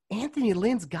 Anthony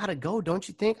Lynn's got to go, don't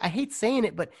you think? I hate saying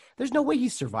it, but there's no way he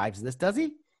survives this, does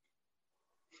he?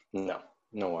 No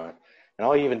way. And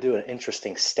I'll even do an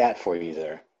interesting stat for you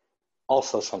there.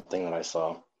 Also something that I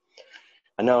saw.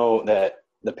 I know that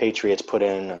the Patriots put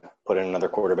in another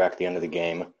quarterback at the end of the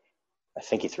game. I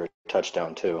think he threw a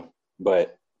touchdown too.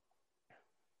 But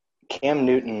Cam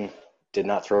Newton did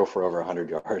not throw for over 100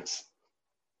 yards.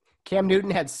 Cam Newton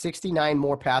had 69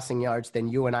 more passing yards than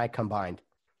you and I combined.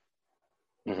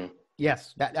 Mm-hmm.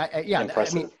 Yes.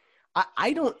 Impressive. I mean,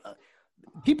 I don't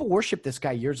people worship this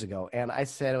guy years ago, and I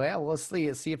said, well, let's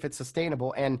see if it's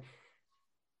sustainable. And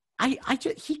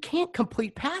he can't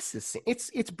complete passes.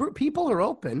 It's people are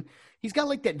open. He's got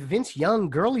like that Vince Young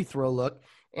girly throw look.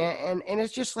 And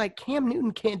it's just like Cam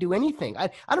Newton can't do anything. I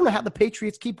don't know how the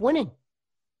Patriots keep winning.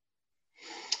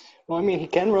 Well, I mean, he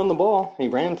can run the ball. He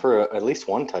ran for at least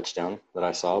one touchdown that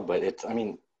I saw, but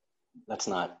that's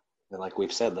not, like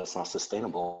we've said, that's not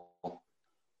sustainable.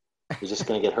 He's just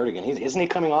going to get hurt again. Isn't he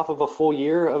coming off of a full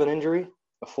year of an injury?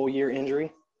 A full year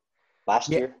injury last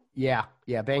year? Yeah,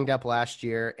 banged up last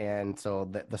year, and so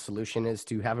the solution is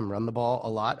to have him run the ball a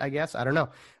lot, I guess. I don't know.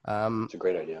 It's a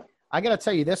great idea. I got to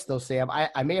tell you this, though, Sam.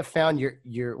 I may have found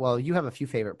your well, you have a few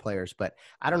favorite players, but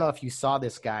I don't know if you saw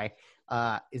this guy.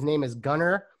 His name is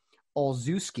Gunnar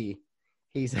Olszewski.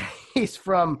 He's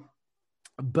from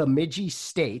Bemidji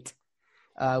State,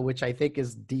 which I think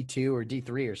is D2 or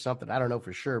D3 or something. I don't know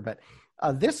for sure, but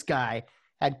this guy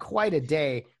had quite a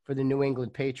day for the New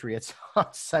England Patriots on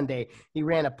Sunday. He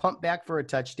ran a pump back for a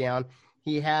touchdown.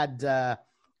 He had a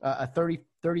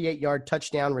 38-yard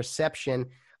touchdown reception.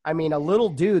 I mean, a little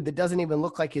dude that doesn't even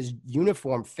look like his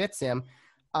uniform fits him.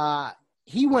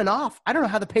 He went off. I don't know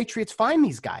how the Patriots find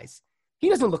these guys. He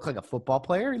doesn't look like a football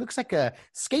player. He looks like a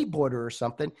skateboarder or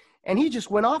something, and he just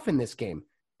went off in this game.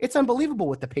 It's unbelievable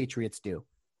what the Patriots do.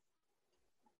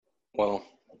 Well,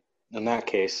 in that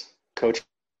case, Coach,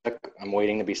 I'm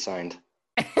waiting to be signed.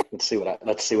 Let's see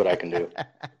what I can do.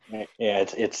 Yeah,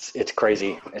 it's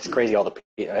crazy. It's crazy.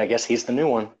 I guess he's the new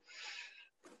one.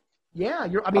 Yeah,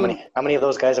 how many of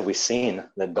those guys have we seen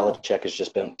that Belichick has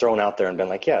just been thrown out there and been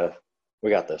like, yeah, we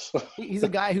got this. He's a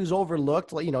guy who's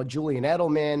overlooked, Julian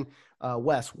Edelman,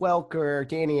 Wes Welker,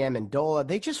 Danny Amendola.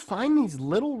 They just find these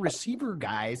little receiver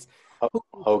guys.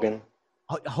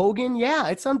 Hogan, yeah,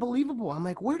 it's unbelievable. I'm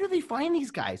like, where do they find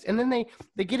these guys? And then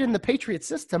they get in the Patriot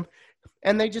system,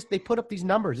 and they put up these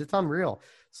numbers. It's unreal.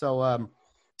 So,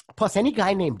 plus any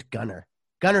guy named Gunner.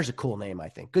 Gunner's a cool name, I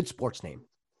think. Good sports name.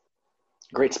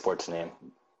 Great sports name.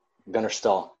 Gunner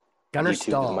Stahl. Gunner D2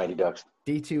 Stahl. The Mighty Ducks.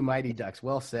 D2 Mighty Ducks.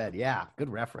 Well said. Yeah, good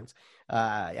reference.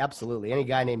 Absolutely. Any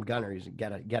guy named Gunner, you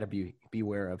gotta be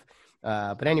beware of.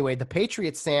 But anyway, the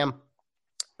Patriots, Sam,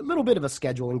 a little bit of a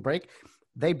scheduling break.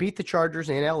 They beat the Chargers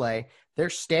in LA. They're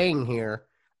staying here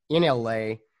in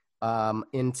LA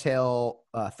until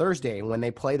Thursday when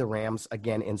they play the Rams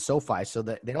again in SoFi. So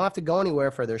that they don't have to go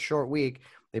anywhere for their short week.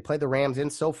 They play the Rams in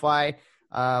SoFi.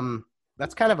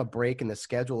 That's kind of a break in the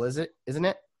schedule, isn't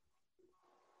it?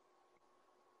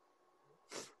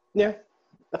 Yeah,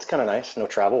 that's kind of nice. No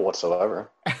travel whatsoever.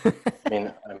 I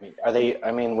mean, are they? I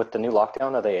mean, with the new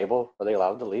lockdown, are they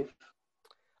allowed to leave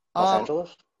Los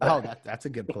Angeles? Oh, that's a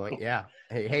good point. Yeah.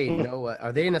 Hey, you know,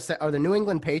 are the New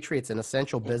England Patriots an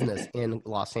essential business in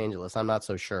Los Angeles? I'm not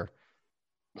so sure.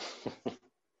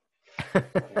 Yeah,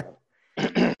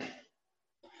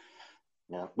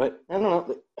 but I don't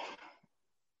know.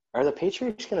 Are the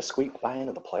Patriots going to squeak by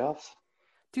into the playoffs?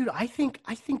 Dude, I think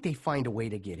they find a way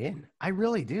to get in. I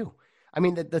really do. I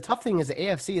mean, the tough thing is the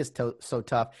AFC is so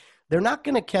tough. They're not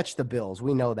going to catch the Bills.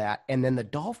 We know that. And then the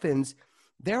Dolphins,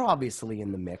 they're obviously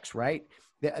in the mix, right?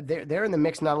 They're in the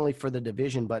mix not only for the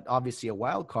division, but obviously a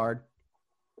wild card.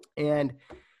 And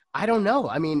I don't know.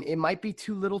 I mean, it might be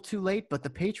too little too late, but the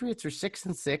Patriots are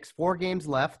 6-6, 4 games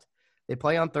left. They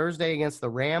play on Thursday against the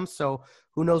Rams. So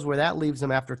who knows where that leaves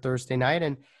them after Thursday night.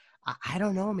 And I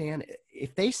don't know, man.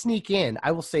 If they sneak in,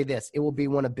 I will say this. It will be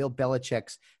one of Bill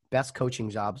Belichick's best coaching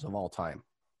jobs of all time.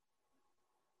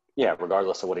 Yeah,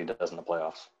 regardless of what he does in the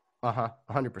playoffs.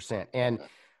 100%. And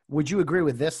would you agree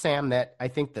with this, Sam, that I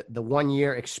think that the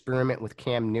 1-year experiment with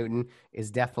Cam Newton is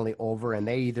definitely over, and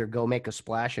they either go make a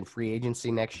splash in free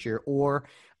agency next year or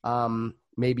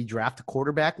maybe draft a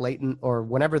quarterback late in, or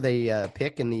whenever they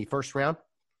pick in the first round?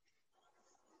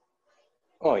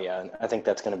 Oh, yeah. I think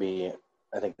that's going to be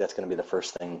the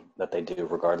first thing that they do,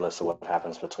 regardless of what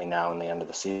happens between now and the end of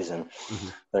the season. Mm-hmm.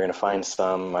 They're going to find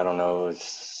some, I don't know,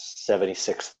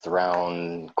 76th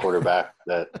round quarterback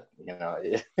that, you know,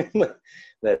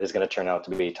 that is going to turn out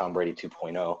to be Tom Brady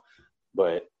 2.0.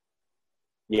 But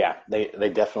yeah, they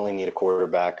definitely need a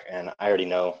quarterback. And I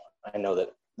know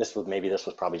that this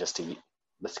was probably just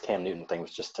this Cam Newton thing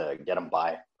was just to get them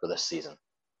by for this season.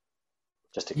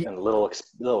 Just a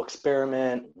little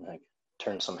experiment, like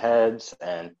turn some heads,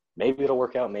 and maybe it'll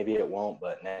work out, maybe it won't.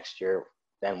 But next year,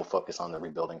 then we'll focus on the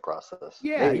rebuilding process.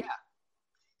 Yeah.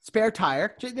 Spare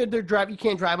tire. You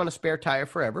can't drive on a spare tire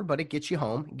forever, but it gets you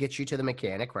home, gets you to the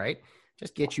mechanic, right?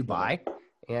 Just gets you by.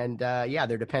 And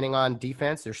they're depending on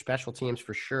defense. They're special teams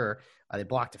for sure. They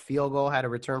blocked a field goal, had a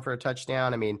return for a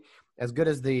touchdown. I mean, as good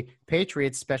as the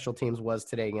Patriots special teams was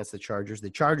today against the Chargers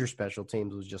special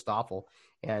teams was just awful.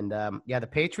 And the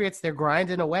Patriots, they're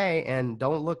grinding away, and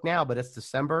don't look now, but it's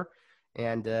December,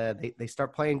 and they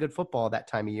start playing good football that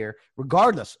time of year,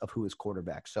 regardless of who is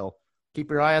quarterback. So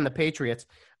keep your eye on the Patriots.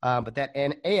 But that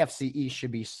AFC East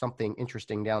should be something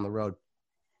interesting down the road.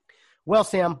 Well,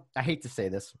 Sam, I hate to say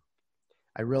this.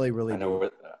 I really, really do.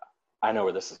 I know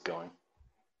where this is going.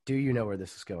 Do you know where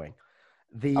this is going?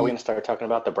 Are we going to start talking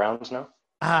about the Browns now?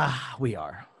 We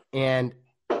are. And,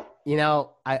 you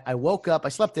know, I woke up. I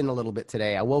slept in a little bit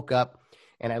today. I woke up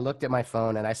and I looked at my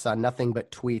phone and I saw nothing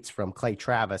but tweets from Clay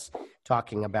Travis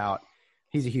talking about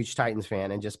he's a huge Titans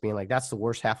fan and just being like, that's the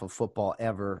worst half of football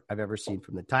I've ever seen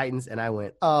from the Titans. And I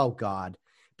went, oh, God,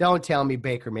 don't tell me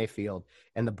Baker Mayfield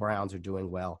and the Browns are doing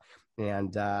well.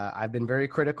 And I've been very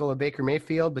critical of Baker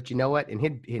Mayfield, but you know what?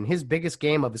 In his biggest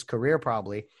game of his career,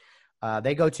 probably,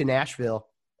 they go to Nashville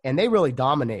and they really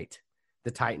dominate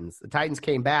the Titans. The Titans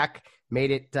came back, made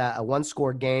it a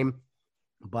one-score game,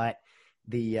 but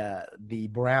the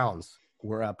Browns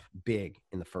were up big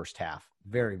in the first half,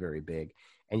 very, very big.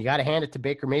 And you got to hand it to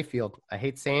Baker Mayfield. I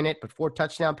hate saying it, but 4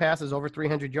 touchdown passes, over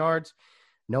 300 yards,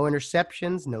 no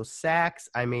interceptions, no sacks.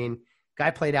 I mean, guy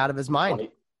played out of his mind.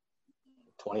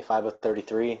 25 of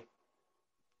 33.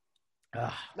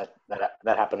 That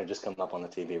happened to just come up on the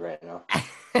TV right now.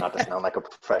 Not to sound like a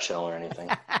professional or anything.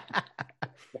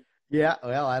 Yeah,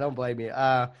 well, I don't blame you.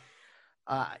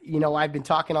 You know, I've been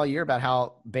talking all year about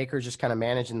how Baker's just kind of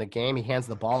managing the game. He hands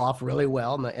the ball off really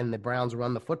well, and the Browns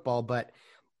run the football. But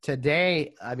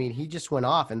today, I mean, he just went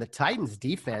off. And the Titans'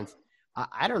 defense,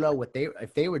 I don't know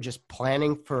if they were just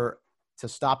planning to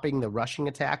stopping the rushing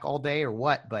attack all day or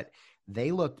what, but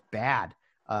they looked bad.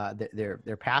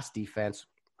 Their pass defense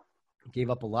gave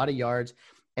up a lot of yards.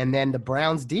 And then the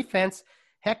Browns' defense,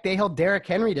 heck, they held Derrick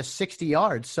Henry to 60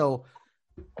 yards. So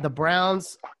the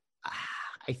Browns,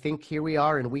 I think here we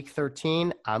are in week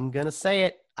 13. I'm going to say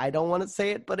it. I don't want to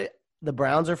say it, but The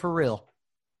Browns are for real.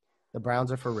 The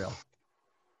Browns are for real.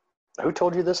 Who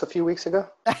told you this a few weeks ago?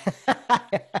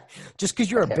 Just because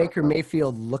you're a Baker remember.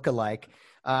 Mayfield lookalike,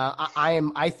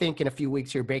 I think in a few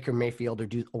weeks here, Baker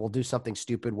Mayfield will do something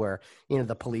stupid where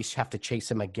the police have to chase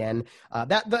him again.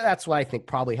 That's what I think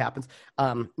probably happens.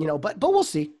 But we'll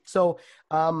see. So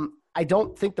I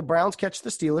don't think the Browns catch the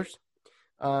Steelers,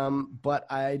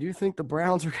 but I do think the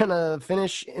Browns are going to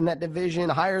finish in that division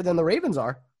higher than the Ravens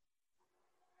are.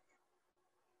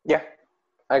 Yeah,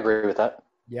 I agree with that.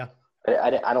 Yeah.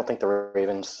 I don't think the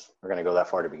Ravens are going to go that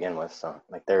far to begin with. So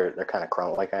like they're kind of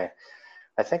crumble. Like I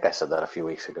think I said that a few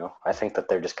weeks ago. I think that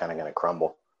they're just kind of going to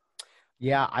crumble.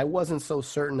 Yeah, I wasn't so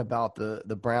certain about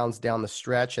the Browns down the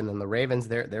stretch, and then the Ravens,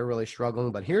 they're really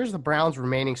struggling. But here's the Browns'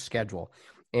 remaining schedule,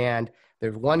 and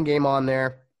there's one game on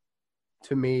there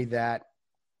to me that,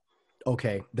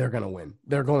 okay, they're going to win.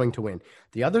 They're going to win.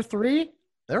 The other three,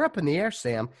 they're up in the air,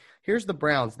 Sam. Here's the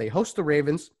Browns. They host the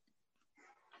Ravens.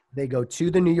 They go to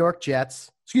the New York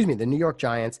Giants.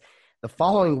 The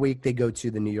following week, they go to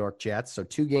the New York Jets. So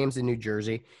 2 games in New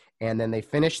Jersey. And then they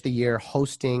finish the year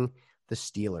hosting the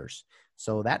Steelers.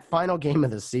 So that final game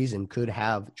of the season could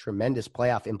have tremendous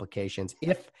playoff implications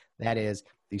if, that is,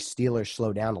 the Steelers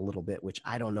slow down a little bit, which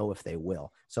I don't know if they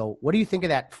will. So what do you think of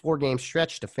that 4-game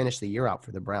stretch to finish the year out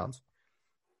for the Browns?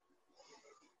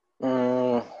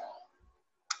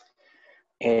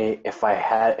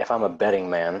 If I'm a betting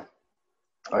man,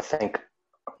 I think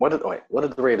what did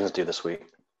the Ravens do this week?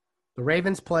 The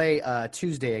Ravens play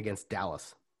Tuesday against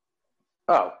Dallas.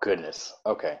 Oh, goodness.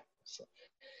 Okay. So,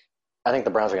 I think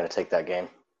the Browns are going to take that game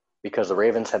because the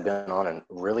Ravens have been on a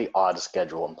really odd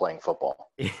schedule in playing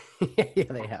football. Yeah,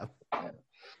 they have. Yeah.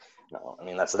 No, I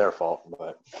mean, that's their fault,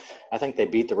 but I think they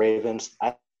beat the Ravens.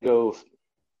 I go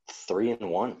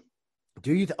 3-1.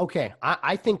 Do you? Okay.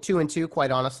 I think 2-2,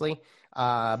 quite honestly.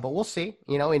 But we'll see.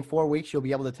 In 4 weeks, you'll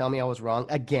be able to tell me I was wrong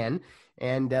again,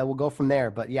 and we'll go from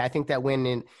there. But, yeah, I think that win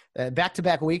in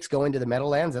back-to-back weeks going to the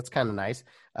Meadowlands, that's kind of nice.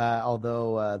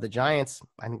 Although the Giants,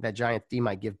 I think that Giants D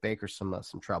might give Baker some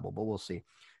trouble, but we'll see.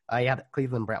 The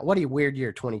Cleveland Browns. What a weird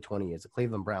year 2020 is. The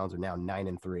Cleveland Browns are now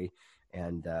 9-3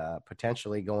 and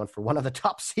potentially going for one of the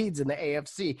top seeds in the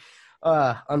AFC.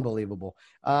 Unbelievable.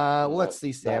 Let's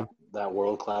see, Sam. That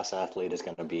world-class athlete is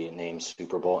going to be named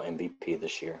Super Bowl MVP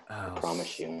this year. Oh, I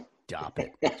promise you. Stop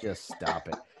it. Just stop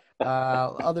it.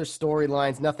 Other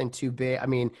storylines, nothing too big. I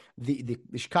mean, the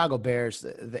Chicago Bears,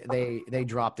 they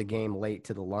dropped the game late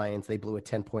to the Lions. They blew a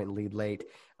 10-point lead late.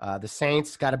 The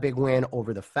Saints got a big win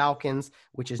over the Falcons,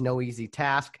 which is no easy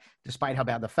task, despite how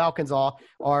bad the Falcons are.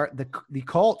 The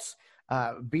Colts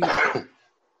beat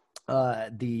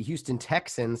the Houston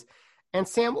Texans. And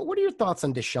Sam, what are your thoughts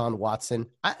on Deshaun Watson?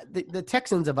 The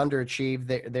Texans have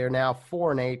underachieved. They're now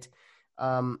 4-8.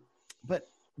 But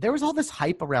there was all this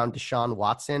hype around Deshaun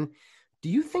Watson. Do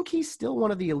you think he's still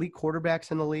one of the elite quarterbacks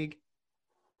in the league?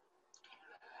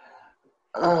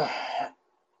 I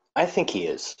think he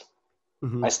is.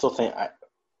 Mm-hmm. I still think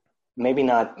maybe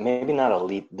not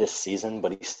elite this season,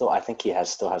 but I think he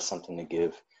still has something to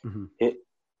give. Mm-hmm.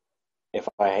 If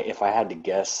I had to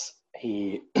guess,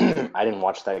 I didn't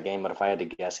watch that game, but if I had to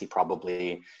guess, he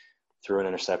probably threw an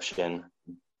interception,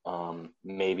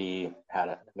 maybe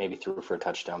threw for a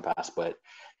touchdown pass. But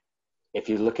if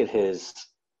you look at his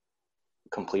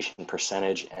completion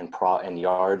percentage and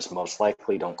yards, most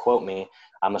likely, don't quote me,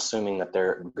 I'm assuming that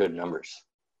they're good numbers.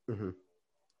 Mm-hmm.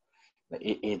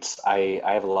 I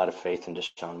have a lot of faith in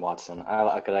Deshaun Watson.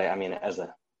 I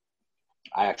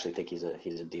actually think he's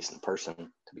a decent person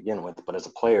to begin with, but as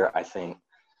a player, I think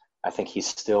he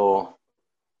still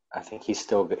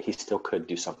could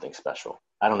do something special.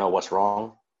 I don't know what's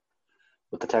wrong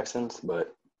with the Texans,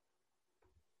 but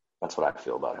that's what I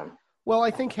feel about him. Well,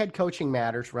 I think head coaching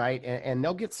matters, right? And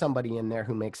they'll get somebody in there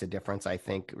who makes a difference. I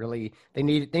think really they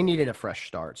needed a fresh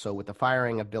start. So with the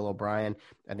firing of Bill O'Brien,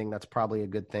 I think that's probably a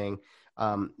good thing.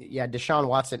 Deshaun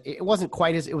Watson, it wasn't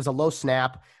quite it was a low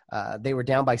snap. They were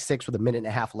down by 6 with a minute and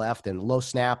a half left, and low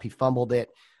snap, he fumbled it.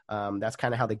 That's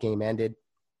kind of how the game ended.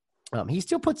 He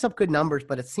still puts up good numbers,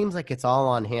 but it seems like it's all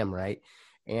on him, right?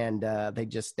 And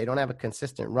they don't have a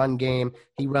consistent run game.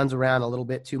 He runs around a little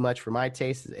bit too much for my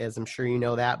taste, as I'm sure you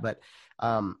know that. But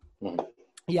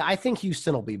I think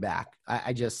Houston will be back.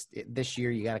 This year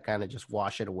you got to kind of just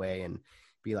wash it away and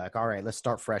be like, all right, let's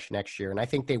start fresh next year. And I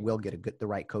think they will get the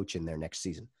right coach in there next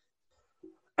season.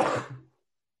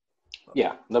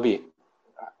 Yeah, they'll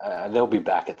be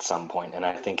back at some point, and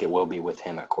I think it will be with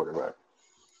him at quarterback.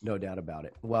 No doubt about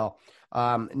it. Well,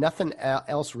 nothing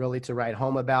else really to write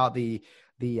home about. The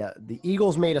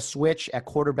Eagles made a switch at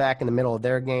quarterback in the middle of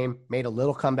their game, made a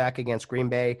little comeback against Green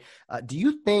Bay. Do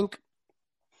you think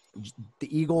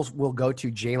the Eagles will go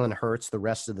to Jalen Hurts the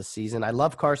rest of the season. I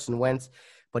love Carson Wentz,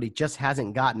 but he just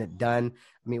hasn't gotten it done.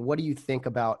 I mean, what do you think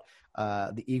about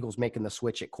the Eagles making the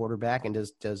switch at quarterback? And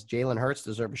does Jalen Hurts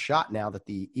deserve a shot now that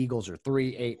the Eagles are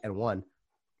 3-8-1?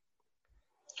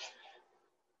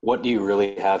 What do you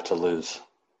really have to lose?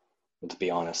 To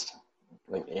be honest,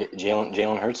 like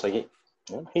Jalen Hurts, like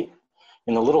he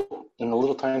in the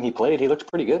little time he played, he looked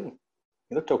pretty good.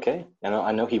 He looked okay. And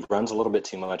I know he runs a little bit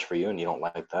too much for you, and you don't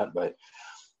like that, but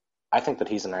I think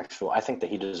that I think that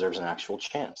he deserves an actual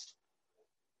chance.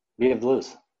 We have to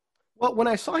lose. Well, when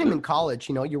I saw him in college,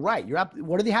 you're right.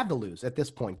 What do they have to lose at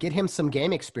this point? Get him some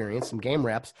game experience, some game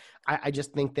reps. I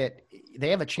just think that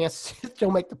they have a chance to still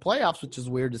make the playoffs, which is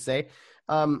weird to say.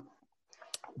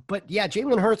 But yeah,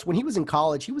 Jalen Hurts, when he was in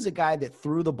college, he was a guy that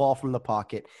threw the ball from the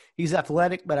pocket. He's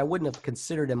athletic, but I wouldn't have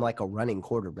considered him like a running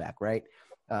quarterback, right?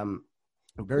 A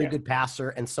very good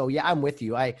passer. And so, yeah, I'm with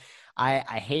you. I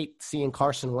hate seeing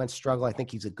Carson Wentz struggle. I think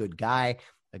he's a good guy,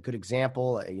 a good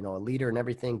example, a leader and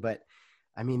everything. But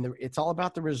I mean, it's all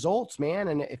about the results, man.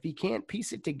 And if he can't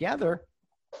piece it together,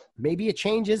 maybe a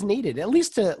change is needed. At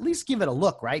least give it a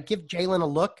look, right? Give Jalen a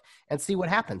look and see what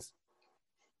happens.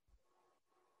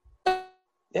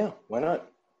 Yeah, why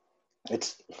not?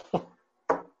 It's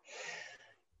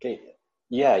okay.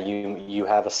 Yeah, you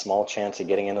have a small chance of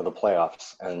getting into the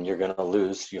playoffs, and you're going to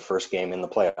lose your first game in the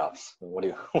playoffs. What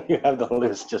do you have to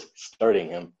lose just starting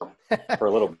him for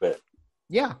a little bit?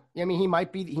 Yeah, I mean he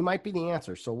might be the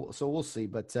answer. So we'll see.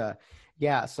 But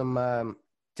yeah, some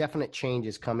definite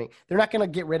changes coming. They're not going to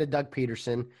get rid of Doug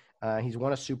Peterson. He's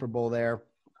won a Super Bowl there.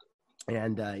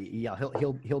 And yeah,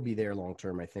 he'll be there long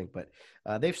term, I think. But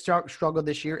they've struggled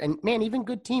this year, and man, even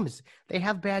good teams, they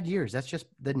have bad years. That's just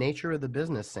the nature of the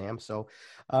business, Sam. So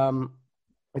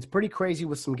it's pretty crazy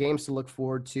with some games to look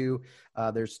forward to.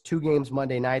 There's 2 games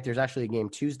Monday night. There's actually a game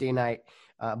Tuesday night.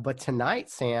 But tonight,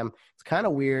 Sam, it's kind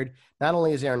of weird. Not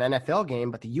only is there an NFL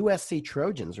game, but the USC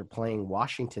Trojans are playing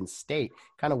Washington State.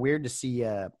 Kind of weird to see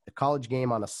a college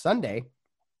game on a Sunday.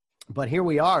 But here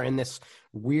we are in this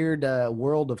weird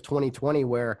world of 2020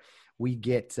 where we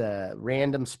get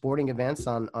random sporting events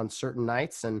on certain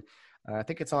nights. And I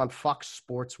think it's on Fox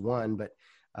Sports 1. But,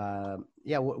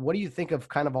 yeah, what do you think of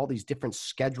kind of all these different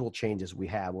schedule changes we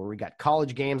have where we got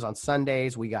college games on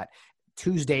Sundays, we got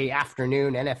Tuesday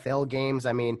afternoon NFL games?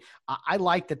 I mean, I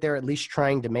like that they're at least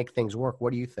trying to make things work.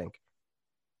 What do you think?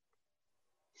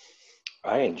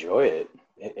 I enjoy it.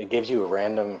 It gives you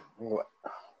random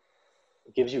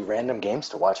games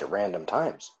to watch at random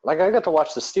times. Like I got to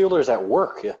watch the Steelers at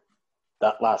work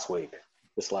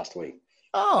this last week.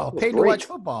 Oh, paid to watch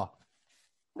football.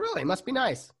 Really? Must be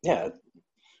nice. Yeah,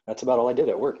 that's about all I did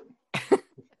at work.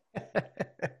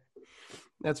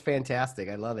 That's fantastic.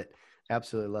 I love it.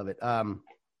 Absolutely love it.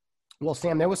 Well,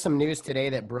 Sam, there was some news today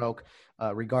that broke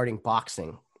regarding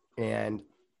boxing. And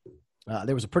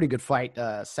there was a pretty good fight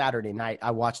Saturday night.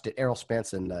 I watched it. Errol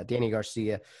Spence and Danny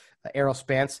Garcia. Errol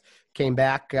Spence came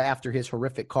back after his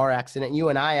horrific car accident. You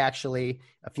and I actually,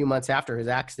 a few months after his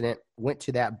accident, went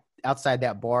to that outside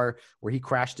that bar where he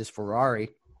crashed his Ferrari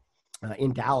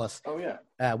in Dallas. Oh, yeah.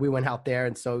 We went out there,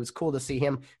 and so it was cool to see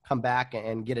him come back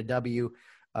and get a W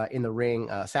in the ring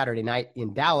Saturday night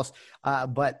in Dallas.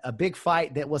 But a big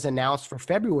fight that was announced for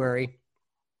February,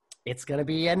 it's going to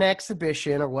be an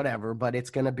exhibition or whatever, but it's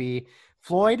going to be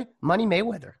Floyd Money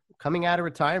Mayweather coming out of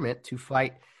retirement to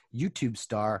fight YouTube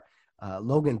star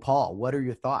Logan Paul. What are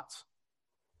your thoughts?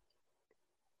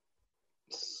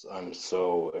 I'm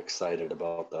so excited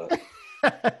about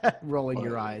that. Rolling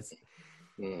your eyes.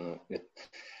 I'm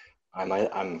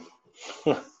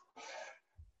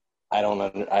I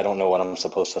don't know what I'm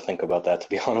supposed to think about that, to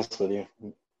be honest with you.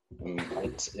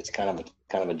 It's kind of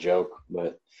a joke,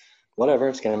 but whatever.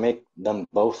 It's going to make them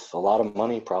both a lot of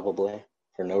money, probably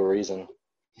for no reason.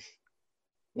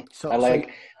 I like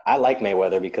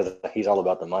Mayweather because he's all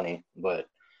about the money, but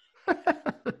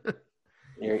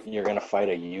you're going to fight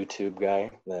a YouTube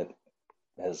guy that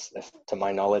has, to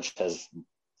my knowledge, has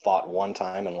fought one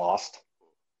time and lost.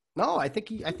 No, I think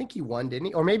he won, didn't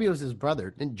he? Or maybe it was his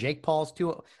brother. Didn't Jake Paul's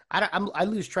too? I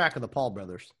lose track of the Paul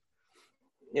brothers.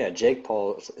 Yeah, Jake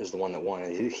Paul is the one that won.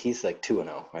 He's like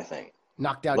 2-0, I think.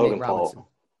 Knocked out Logan Nate Robinson.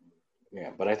 Paul.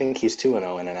 Yeah, but I think he's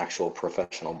 2-0 in an actual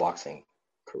professional boxing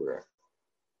career.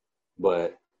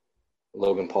 But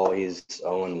Logan Paul, he's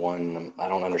 0-1. I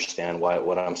don't understand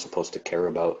what I'm supposed to care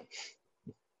about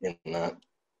in that.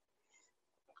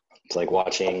 It's like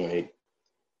watching a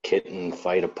kitten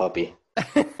fight a puppy.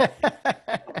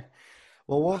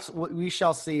 Well, we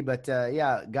shall see. But,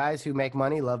 yeah, guys who make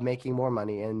money love making more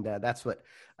money. And that's what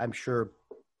I'm sure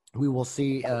we will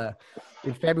see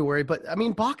in February. But I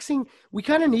mean, boxing, we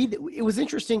kind of need. It was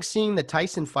interesting seeing the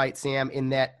Tyson fight, Sam, in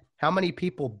that how many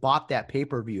people bought that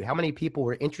pay-per-view, how many people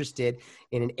were interested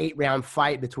in an 8-round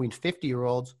fight between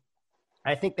 50-year-olds.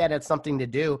 I think that had something to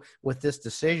do with this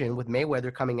decision, with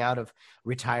Mayweather coming out of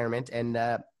retirement and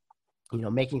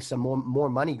making some more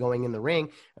money going in the ring.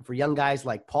 And for young guys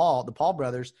like Paul, the Paul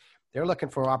brothers, they're looking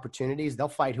for opportunities. They'll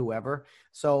fight whoever.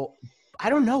 So I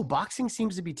don't know. Boxing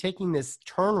seems to be taking this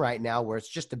turn right now where it's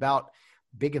just about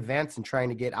big events and trying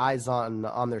to get eyes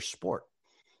on their sport.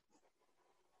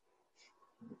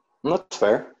 That's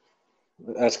fair.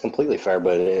 That's completely fair,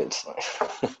 but it's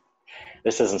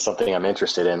this isn't something I'm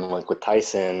interested in. Like with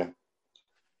Tyson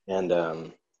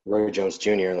and Roy Jones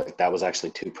Jr., like that was actually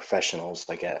two professionals.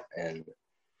 And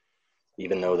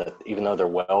even though they're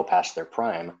well past their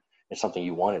prime, it's something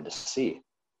you wanted to see,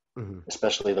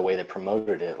 especially the way they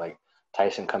promoted it. Like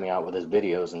Tyson coming out with his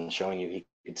videos and showing you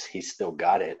he still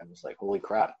got it. I was like, holy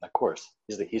crap! Of course,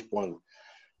 he's one of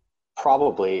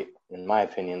probably, in my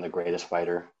opinion, the greatest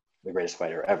fighter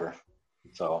ever.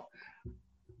 So,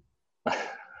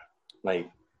 like,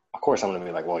 of course, I'm going to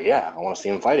be like, well, yeah, I want to see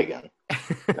him fight again.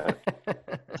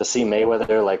 To see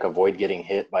Mayweather like avoid getting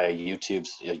hit by a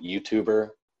YouTuber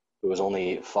who has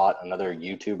only fought another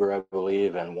YouTuber, I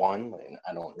believe, and won.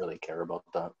 I don't really care about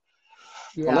that.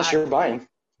 Yeah, unless you're buying.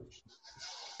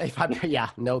 Yeah,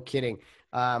 no kidding.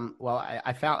 Well,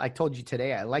 I told you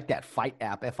today, I like that Fight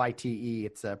app, FITE.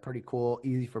 It's pretty cool,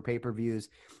 easy for pay-per-views,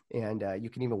 and you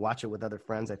can even watch it with other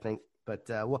friends, I think. But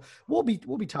we'll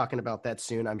be talking about that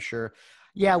soon, I'm sure.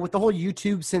 Yeah, with the whole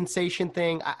YouTube sensation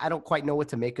thing, I don't quite know what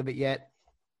to make of it yet.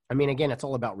 I mean, again, it's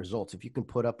all about results. If you can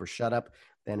put up or shut up,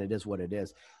 then it is what it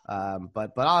is.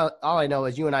 But all I know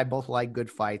is you and I both like good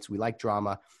fights. We like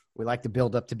drama. We like to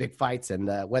build up to big fights, and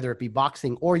whether it be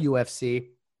boxing or UFC,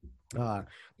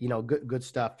 good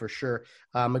stuff for sure.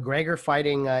 McGregor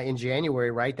fighting in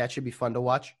January, right? That should be fun to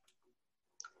watch.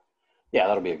 Yeah,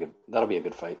 that'll be a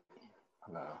good fight.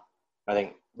 I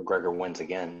think McGregor wins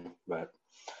again,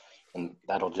 and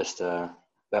that'll just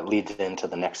that leads into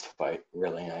the next fight.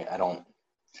 Really, I don't.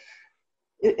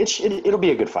 It'll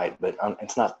be a good fight, but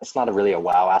it's not really a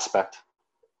wow aspect.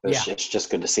 It's just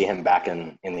good to see him back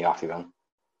in the octagon.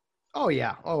 Oh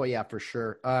yeah, for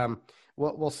sure.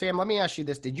 Well, Sam, let me ask you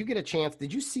this: did you get a chance?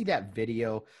 Did you see that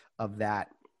video of that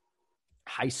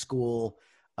high school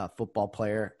football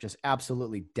player just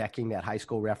absolutely decking that high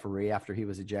school referee after he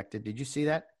was ejected? Did you see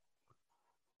that?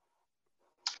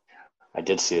 I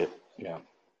did see it. Yeah.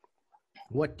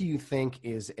 What do you think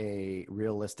is a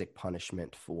realistic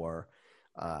punishment for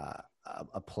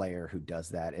a player who does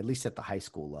that, at least at the high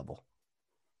school level?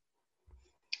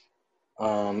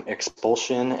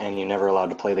 Expulsion, and you're never allowed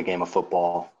to play the game of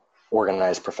football,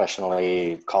 organized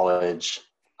professionally, college,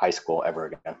 high school, ever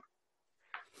again.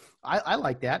 I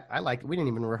like that. We didn't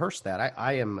even rehearse that.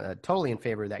 I am totally in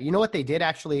favor of that. You know what they did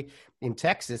actually in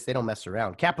Texas? They don't mess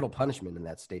around. Capital punishment in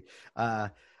that state.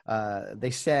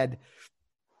 They said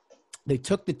they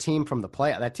took the team from the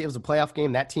playoff. It was a playoff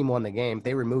game. That team won the game.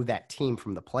 They removed that team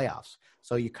from the playoffs.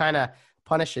 So you kind of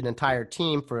punish an entire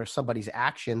team for somebody's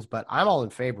actions, but I'm all in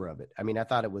favor of it. I mean, I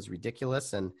thought it was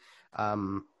ridiculous, and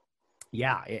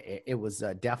it was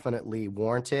definitely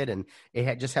warranted, and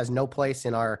it just has no place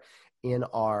in our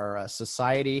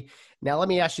society. Now, let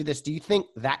me ask you this. Do you think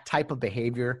that type of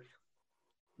behavior,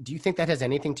 do you think that has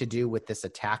anything to do with this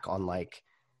attack on like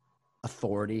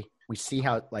authority? We see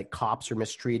how like cops are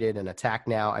mistreated and attacked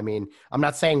now. I mean, I'm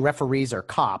not saying referees are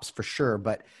cops for sure,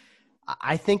 but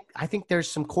I think there's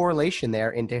some correlation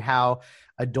there into how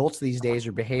adults these days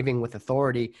are behaving with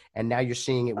authority, and now you're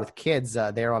seeing it with kids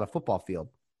there on a football field.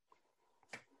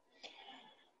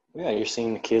 Yeah, you're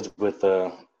seeing the kids with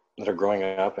that are growing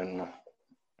up and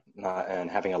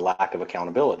having a lack of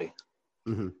accountability,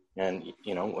 and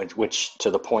which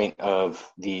to the point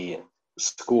of the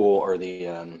school or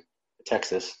the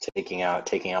Texas taking out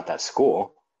that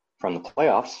school from the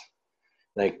playoffs.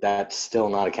 Like, that's still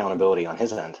not accountability on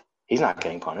his end. He's not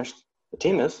getting punished. The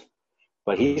team is,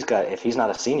 but if he's not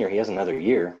a senior, he has another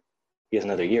year. He has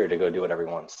another year to go do whatever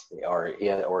he wants, or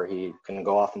he can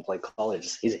go off and play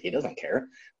college. He doesn't care.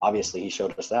 Obviously, he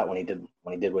showed us that when he did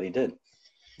what he did.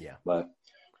 Yeah. But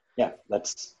yeah,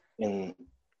 that's in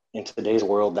today's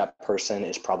world, that person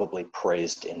is probably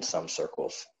praised in some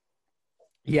circles.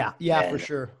 Yeah, for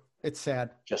sure. It's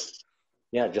sad. Just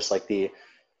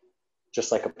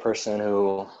like a person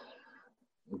who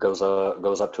goes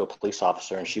up to a police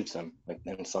officer and shoots him. Like,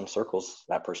 in some circles,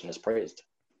 that person is praised.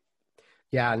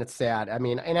 Yeah, and it's sad. I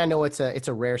mean, and I know it's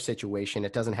a rare situation.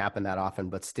 It doesn't happen that often,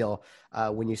 but still,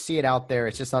 when you see it out there,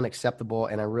 it's just unacceptable.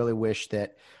 And I really wish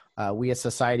that we as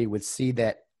society would see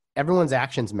that everyone's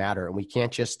actions matter, and we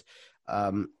can't just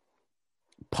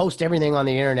post everything on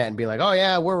the internet and be like, oh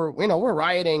yeah, we're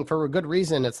rioting for a good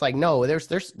reason. It's like, no, there's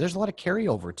a lot of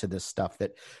carryover to this stuff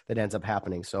that ends up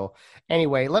happening. So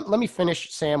anyway, let me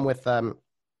finish, Sam, with kind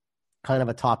of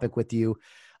a topic with you.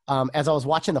 As I was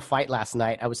watching the fight last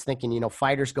night, I was thinking,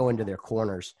 fighters go into their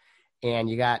corners and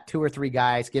you got 2 or 3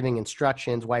 guys giving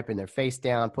instructions, wiping their face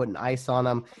down, putting ice on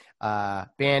them,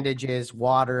 bandages,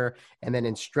 water, and then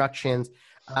instructions.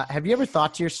 Have you ever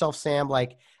thought to yourself, Sam,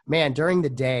 like, man, during the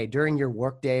day, during your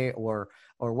work day or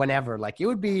whenever, like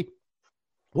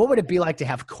what would it be like to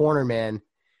have cornermen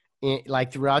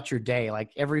like throughout your day?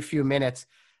 Like every few minutes,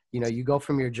 you go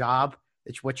from your job,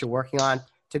 it's what you're working on,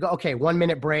 to go, okay, 1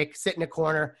 minute break, sit in a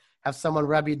corner, have someone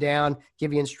rub you down,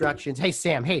 give you instructions. Hey,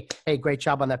 Sam, hey, great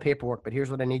job on that paperwork, but here's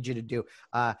what I need you to do.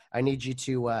 I need you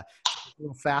to a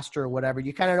little faster or whatever.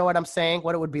 You kind of know what I'm saying,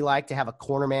 what it would be like to have a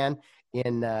cornerman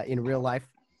in real life?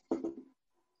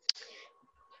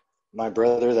 My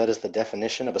brother, that is the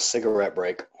definition of a cigarette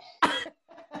break.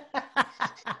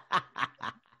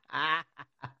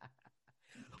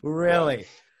 Really?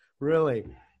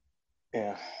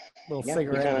 Yeah. Little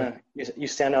cigarette. You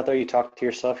stand out there, you talk to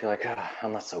yourself, you're like,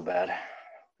 I'm not so bad.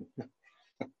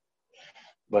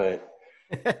 But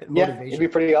yeah, it'd be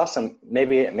pretty awesome.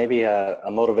 Maybe a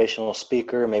motivational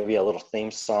speaker, maybe a little theme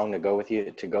song to go with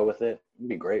it. It'd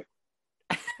be great.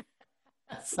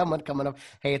 Someone coming up,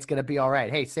 hey, it's going to be all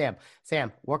right. Hey, Sam,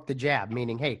 work the jab,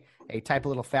 meaning, hey, type a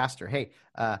little faster. Hey,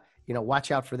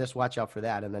 watch out for this, watch out for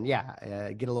that. And then,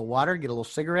 get a little water, get a little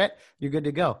cigarette. You're good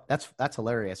to go. That's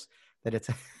hilarious that it's.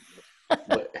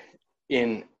 But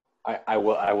I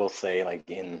will say, like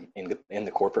in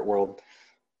the corporate world,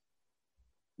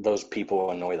 those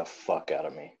people annoy the fuck out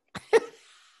of me.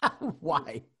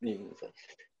 Why?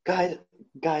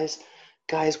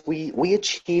 Guys, we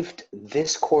achieved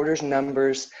this quarter's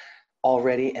numbers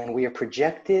already, and we are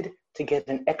projected to get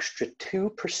an extra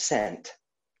 2%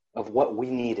 of what we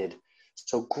needed.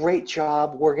 So great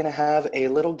job. We're going to have a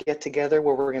little get together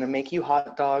where we're going to make you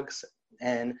hot dogs,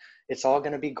 and it's all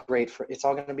going to be great.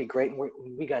 And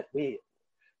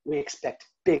we expect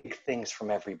big things from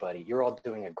everybody. You're all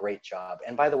doing a great job.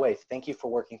 And by the way, thank you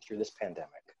for working through this pandemic.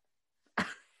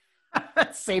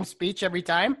 Same speech every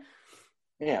time?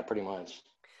 Yeah, pretty much.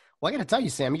 Well, I got to tell you,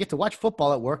 Sam, you get to watch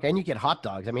football at work and you get hot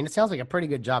dogs. I mean, it sounds like a pretty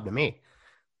good job to me.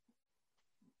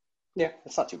 Yeah,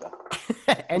 it's not too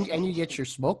bad. and you get your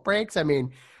smoke breaks. I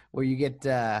mean, where you get,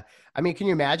 can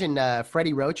you imagine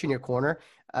Freddie Roach in your corner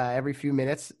every few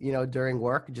minutes, during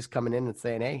work, just coming in and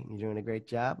saying, hey, you're doing a great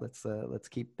job. Let's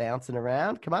keep bouncing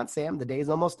around. Come on, Sam, the day's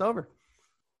almost over.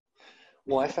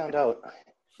 Well, I found out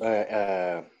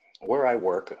where I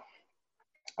work,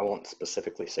 I won't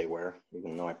specifically say where,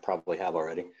 even though I probably have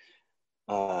already.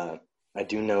 I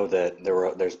do know that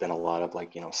there's been a lot of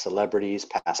celebrities,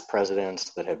 past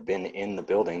presidents that have been in the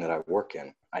building that I work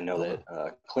in. I know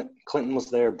that Clinton was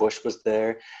there, Bush was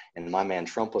there, and my man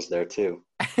Trump was there too.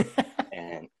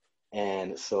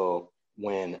 and so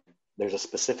when there's a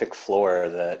specific floor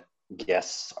that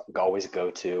guests always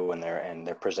go to, and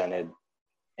they're presented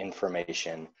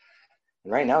information.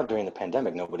 And right now during the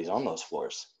pandemic, nobody's on those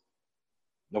floors.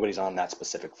 Nobody's on that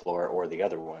specific floor or the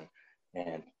other one.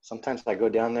 And sometimes I go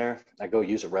down there, I go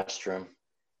use a restroom,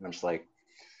 and I'm just like,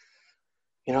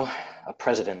 a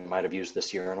president might have used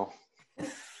this urinal.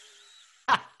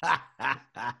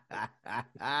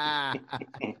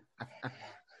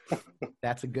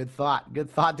 That's a good thought. Good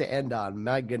thought to end on.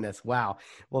 My goodness. Wow.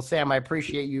 Well, Sam, I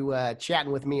appreciate you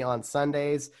chatting with me on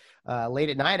Sundays late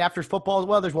at night after football.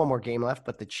 Well, there's one more game left,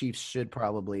 but the Chiefs should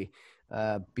probably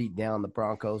beat down the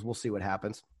Broncos. We'll see what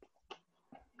happens.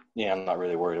 Yeah, I'm not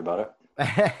really worried about it.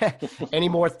 Any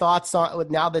more thoughts on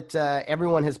now that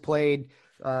everyone has played,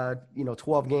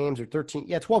 12 games or 13?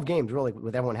 Yeah, 12 games really,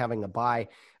 with everyone having a bye.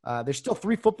 There's still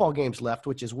 3 football games left,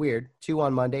 which is weird. 2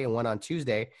 on Monday and 1 on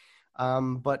Tuesday.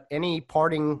 But any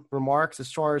parting remarks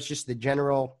as far as just the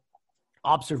general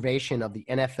observation of the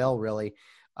NFL, really,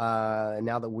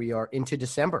 now that we are into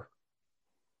December?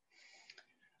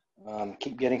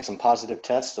 Keep getting some positive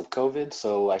tests of COVID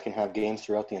so I can have games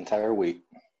throughout the entire week.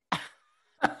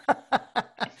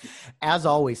 As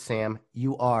always, Sam,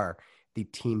 you are the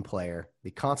team player, the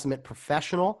consummate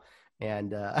professional,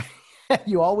 and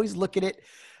you always look at it,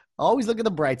 always look at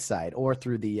the bright side or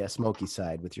through the smoky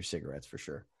side with your cigarettes, for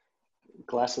sure.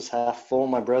 Glass is half full,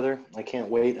 my brother. I can't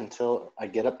wait until I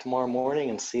get up tomorrow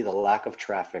morning and see the lack of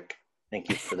traffic. Thank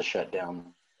you for the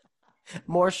shutdown.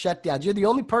 More shutdowns. You're the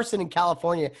only person in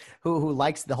California who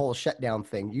likes the whole shutdown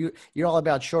thing. You're all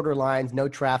about shorter lines, no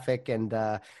traffic, and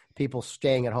people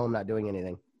staying at home, not doing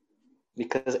anything.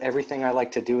 Because everything I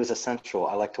like to do is essential.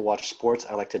 I like to watch sports.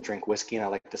 I like to drink whiskey, and I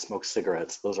like to smoke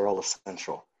cigarettes. Those are all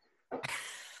essential.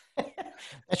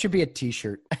 That should be a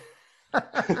t-shirt.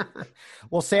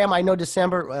 Well, Sam, I know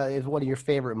December is one of your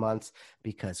favorite months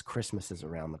because Christmas is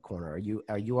around the corner.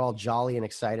 Are you all jolly and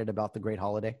excited about the great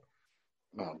holiday?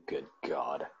 Oh, good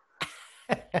God.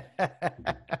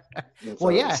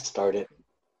 Well, yeah. Started.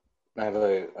 I have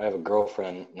a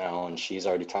girlfriend now, and she's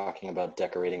already talking about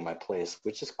decorating my place,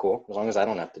 which is cool as long as I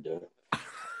don't have to do it.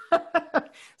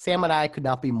 Sam and I could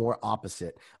not be more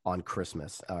opposite on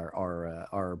Christmas.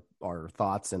 Our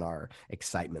thoughts and our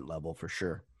excitement level for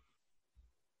sure.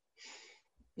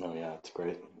 Oh yeah, it's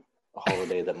great. A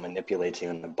holiday that manipulates you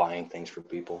into buying things for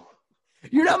people.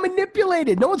 You're not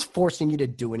manipulated. No one's forcing you to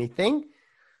do anything.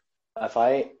 If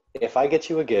I get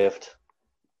you a gift,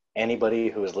 anybody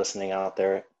who is listening out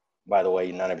there, by the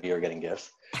way, none of you are getting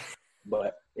gifts,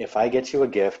 but if I get you a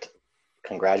gift,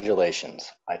 congratulations.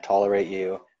 I tolerate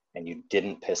you, and you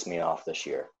didn't piss me off this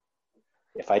year.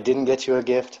 If I didn't get you a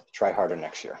gift, try harder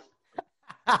next year.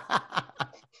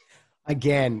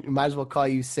 Again, might as well call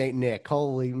you Saint Nick.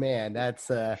 Holy man,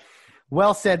 that's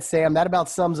well said, Sam. That about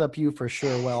sums up you for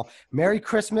sure. Well, Merry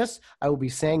Christmas. I will be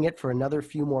saying it for another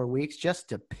few more weeks just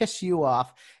to piss you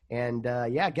off. And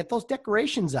get those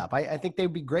decorations up. I think they'd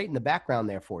be great in the background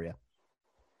there for you.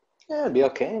 Yeah, it'd be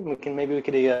okay. Maybe we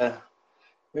could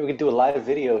do a live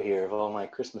video here of all my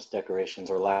Christmas decorations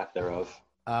or lack thereof.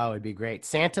 Oh, it'd be great.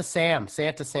 Santa Sam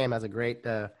has a great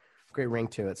ring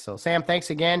to it. So, Sam,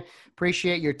 thanks again.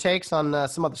 Appreciate your takes on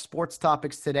some other sports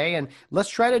topics today, and let's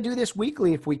try to do this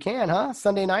weekly if we can, huh?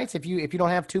 Sunday nights, if you don't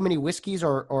have too many whiskeys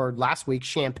or last week's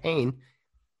champagne.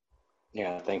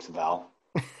 Yeah, thanks, Val.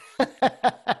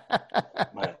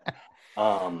 But,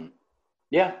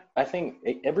 I think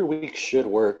every week should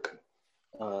work.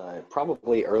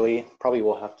 Probably early. Probably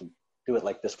we'll have to do it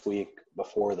like this week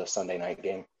before the Sunday night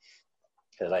game.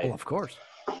 Of course.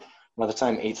 By the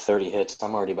time 8:30 hits,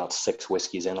 I'm already about 6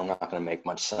 whiskeys in. I'm not going to make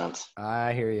much sense.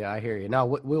 I hear you. No,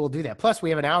 we will do that. Plus, we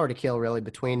have an hour to kill, really,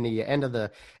 between the end of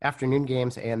the afternoon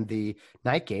games and the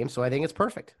night game. So I think it's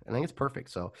perfect.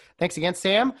 So thanks again,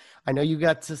 Sam. I know you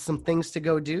got some things to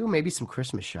go do, maybe some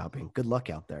Christmas shopping. Good luck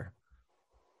out there.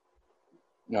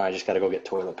 No, I just got to go get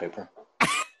toilet paper.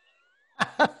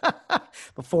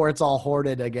 Before it's all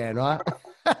hoarded again, huh?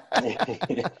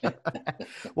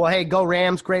 Well, hey, go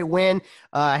Rams. Great win.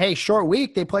 Hey, short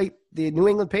week. They play the New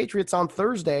England Patriots on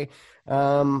Thursday.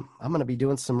 I'm going to be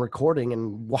doing some recording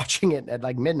and watching it at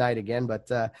like midnight again, but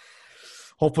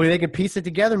hopefully they can piece it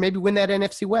together. Maybe win that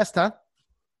NFC West, huh?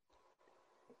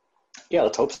 Yeah,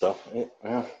 let's hope so.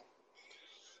 Yeah.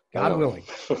 God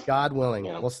willing.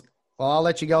 Yeah. Well, I'll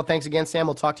let you go. Thanks again, Sam.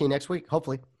 We'll talk to you next week,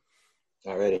 hopefully.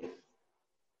 All righty.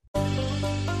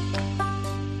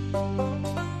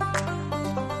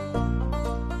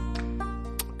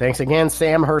 Thanks again,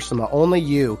 Sam Hersema. Only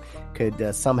you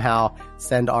could somehow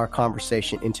send our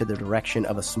conversation into the direction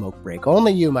of a smoke break.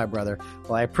 Only you, my brother.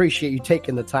 Well, I appreciate you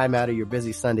taking the time out of your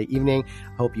busy Sunday evening.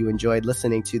 I hope you enjoyed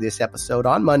listening to this episode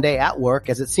on Monday at work,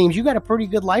 as it seems you got a pretty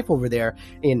good life over there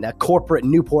in corporate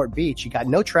Newport Beach. You got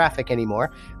no traffic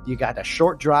anymore. You got a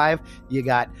short drive. You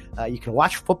got you can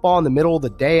watch football in the middle of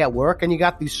the day at work, and you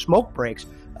got these smoke breaks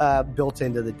built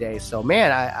into the day. So,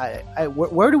 man,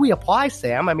 where do we apply,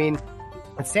 Sam? I mean,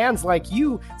 it sounds like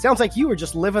you are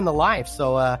just living the life.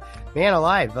 So, man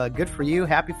alive, good for you.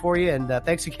 Happy for you. And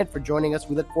thanks again for joining us.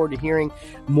 We look forward to hearing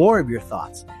more of your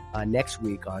thoughts next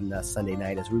week on Sunday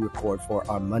night as we record for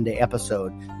our Monday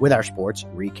episode with our sports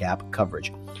recap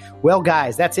coverage. Well,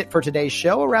 guys, that's it for today's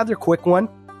show. A rather quick one.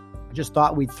 Just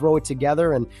thought we'd throw it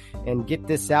together and get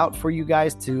this out for you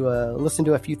guys to listen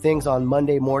to a few things on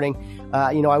Monday morning.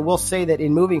 I will say that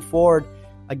in moving forward,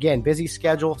 again, busy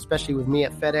schedule, especially with me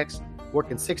at FedEx,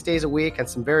 working 6 days a week and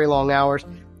some very long hours.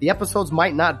 The episodes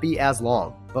might not be as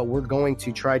long, but we're going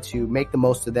to try to make the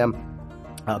most of them.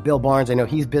 Bill Barnes, I know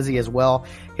he's busy as well.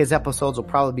 His episodes will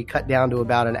probably be cut down to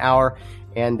about an hour.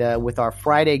 And with our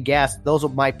Friday guests, those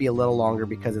might be a little longer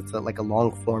because it's like a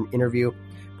long form interview.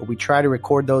 But we try to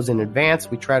record those in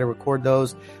advance. We try to record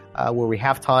those where we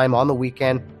have time on the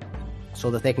weekend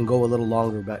so that they can go a little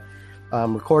longer. But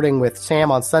recording with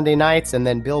Sam on Sunday nights and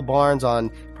then Bill Barnes on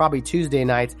probably Tuesday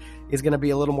nights is going to be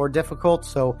a little more difficult.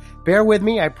 So bear with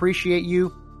me. I appreciate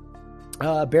you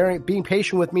being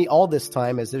patient with me all this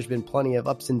time, as there's been plenty of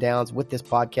ups and downs with this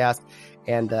podcast.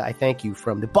 And I thank you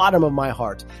from the bottom of my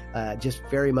heart. Just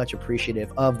very much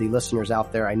appreciative of the listeners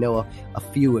out there. I know a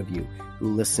few of you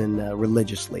who listen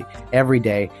religiously every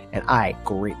day, and I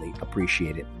greatly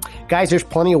appreciate it. Guys, there's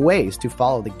plenty of ways to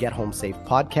follow the Get Home Safe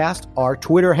podcast. Our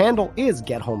Twitter handle is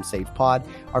Get Home Safe Pod.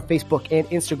 Our Facebook and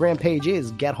Instagram page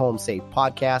is Get Home Safe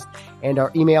Podcast. And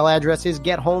our email address is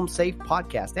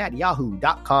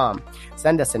gethomesafepodcast@yahoo.com.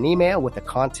 Send us an email with a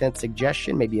content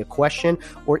suggestion, maybe a question,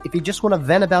 or if you just want to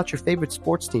vent about your favorite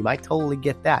sports team, I totally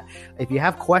get that. If you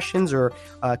have questions or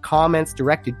comments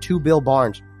directed to Bill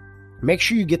Barnes, make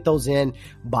sure you get those in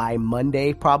by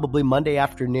Monday, probably Monday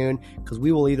afternoon, because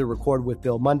we will either record with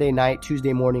Bill Monday night,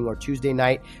 Tuesday morning, or Tuesday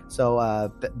night.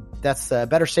 So that's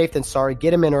better safe than sorry.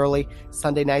 Get them in early.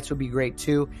 Sunday nights would be great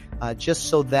too, just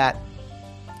so that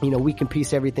we can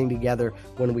piece everything together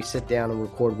when we sit down and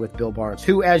record with Bill Barnes,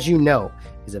 who, as you know,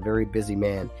 is a very busy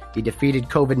man. He defeated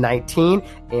COVID-19,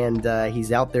 and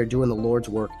he's out there doing the Lord's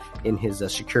work in his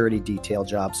security detail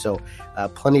job. So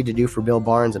plenty to do for Bill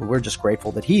Barnes, and we're just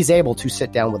grateful that he's able to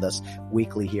sit down with us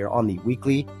weekly here on the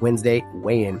weekly Wednesday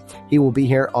weigh-in. He will be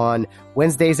here on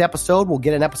Wednesday's episode. We'll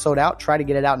get an episode out, try to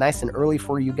get it out nice and early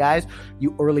for you guys,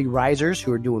 you early risers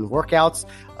who are doing workouts,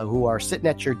 who are sitting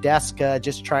at your desk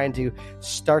just trying to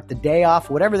start the day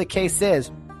off, whatever the case is.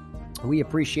 We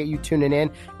appreciate you tuning in,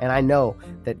 and I know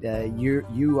that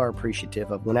you are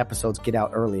appreciative of when episodes get out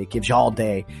early. It gives you all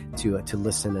day to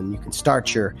listen, and you can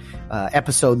start your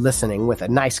episode listening with a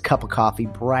nice cup of coffee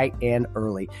bright and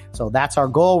early. So that's our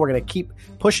goal. We're going to keep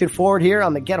pushing forward here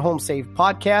on the Get Home Safe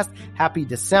podcast. Happy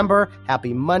December.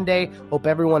 Happy Monday. Hope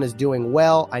everyone is doing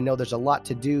well. I know there's a lot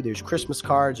to do. There's Christmas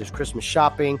cards. There's Christmas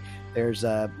shopping. There's,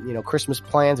 Christmas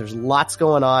plans. There's lots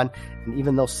going on. And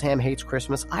even though Sam hates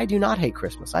Christmas, I do not hate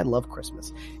Christmas. I love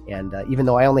Christmas. And even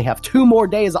though I only have 2 more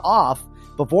days off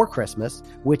before Christmas,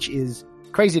 which is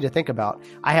crazy to think about,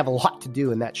 I have a lot to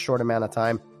do in that short amount of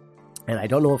time. And I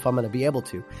don't know if I'm going to be able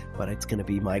to, but it's going to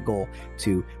be my goal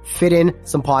to fit in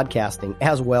some podcasting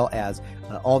as well as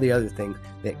all the other things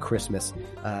that Christmas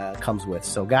comes with.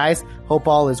 So guys, hope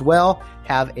all is well.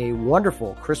 Have a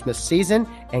wonderful Christmas season.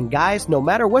 And guys, no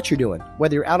matter what you're doing,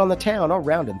 whether you're out on the town or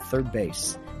rounding third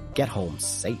base, get home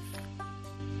safe.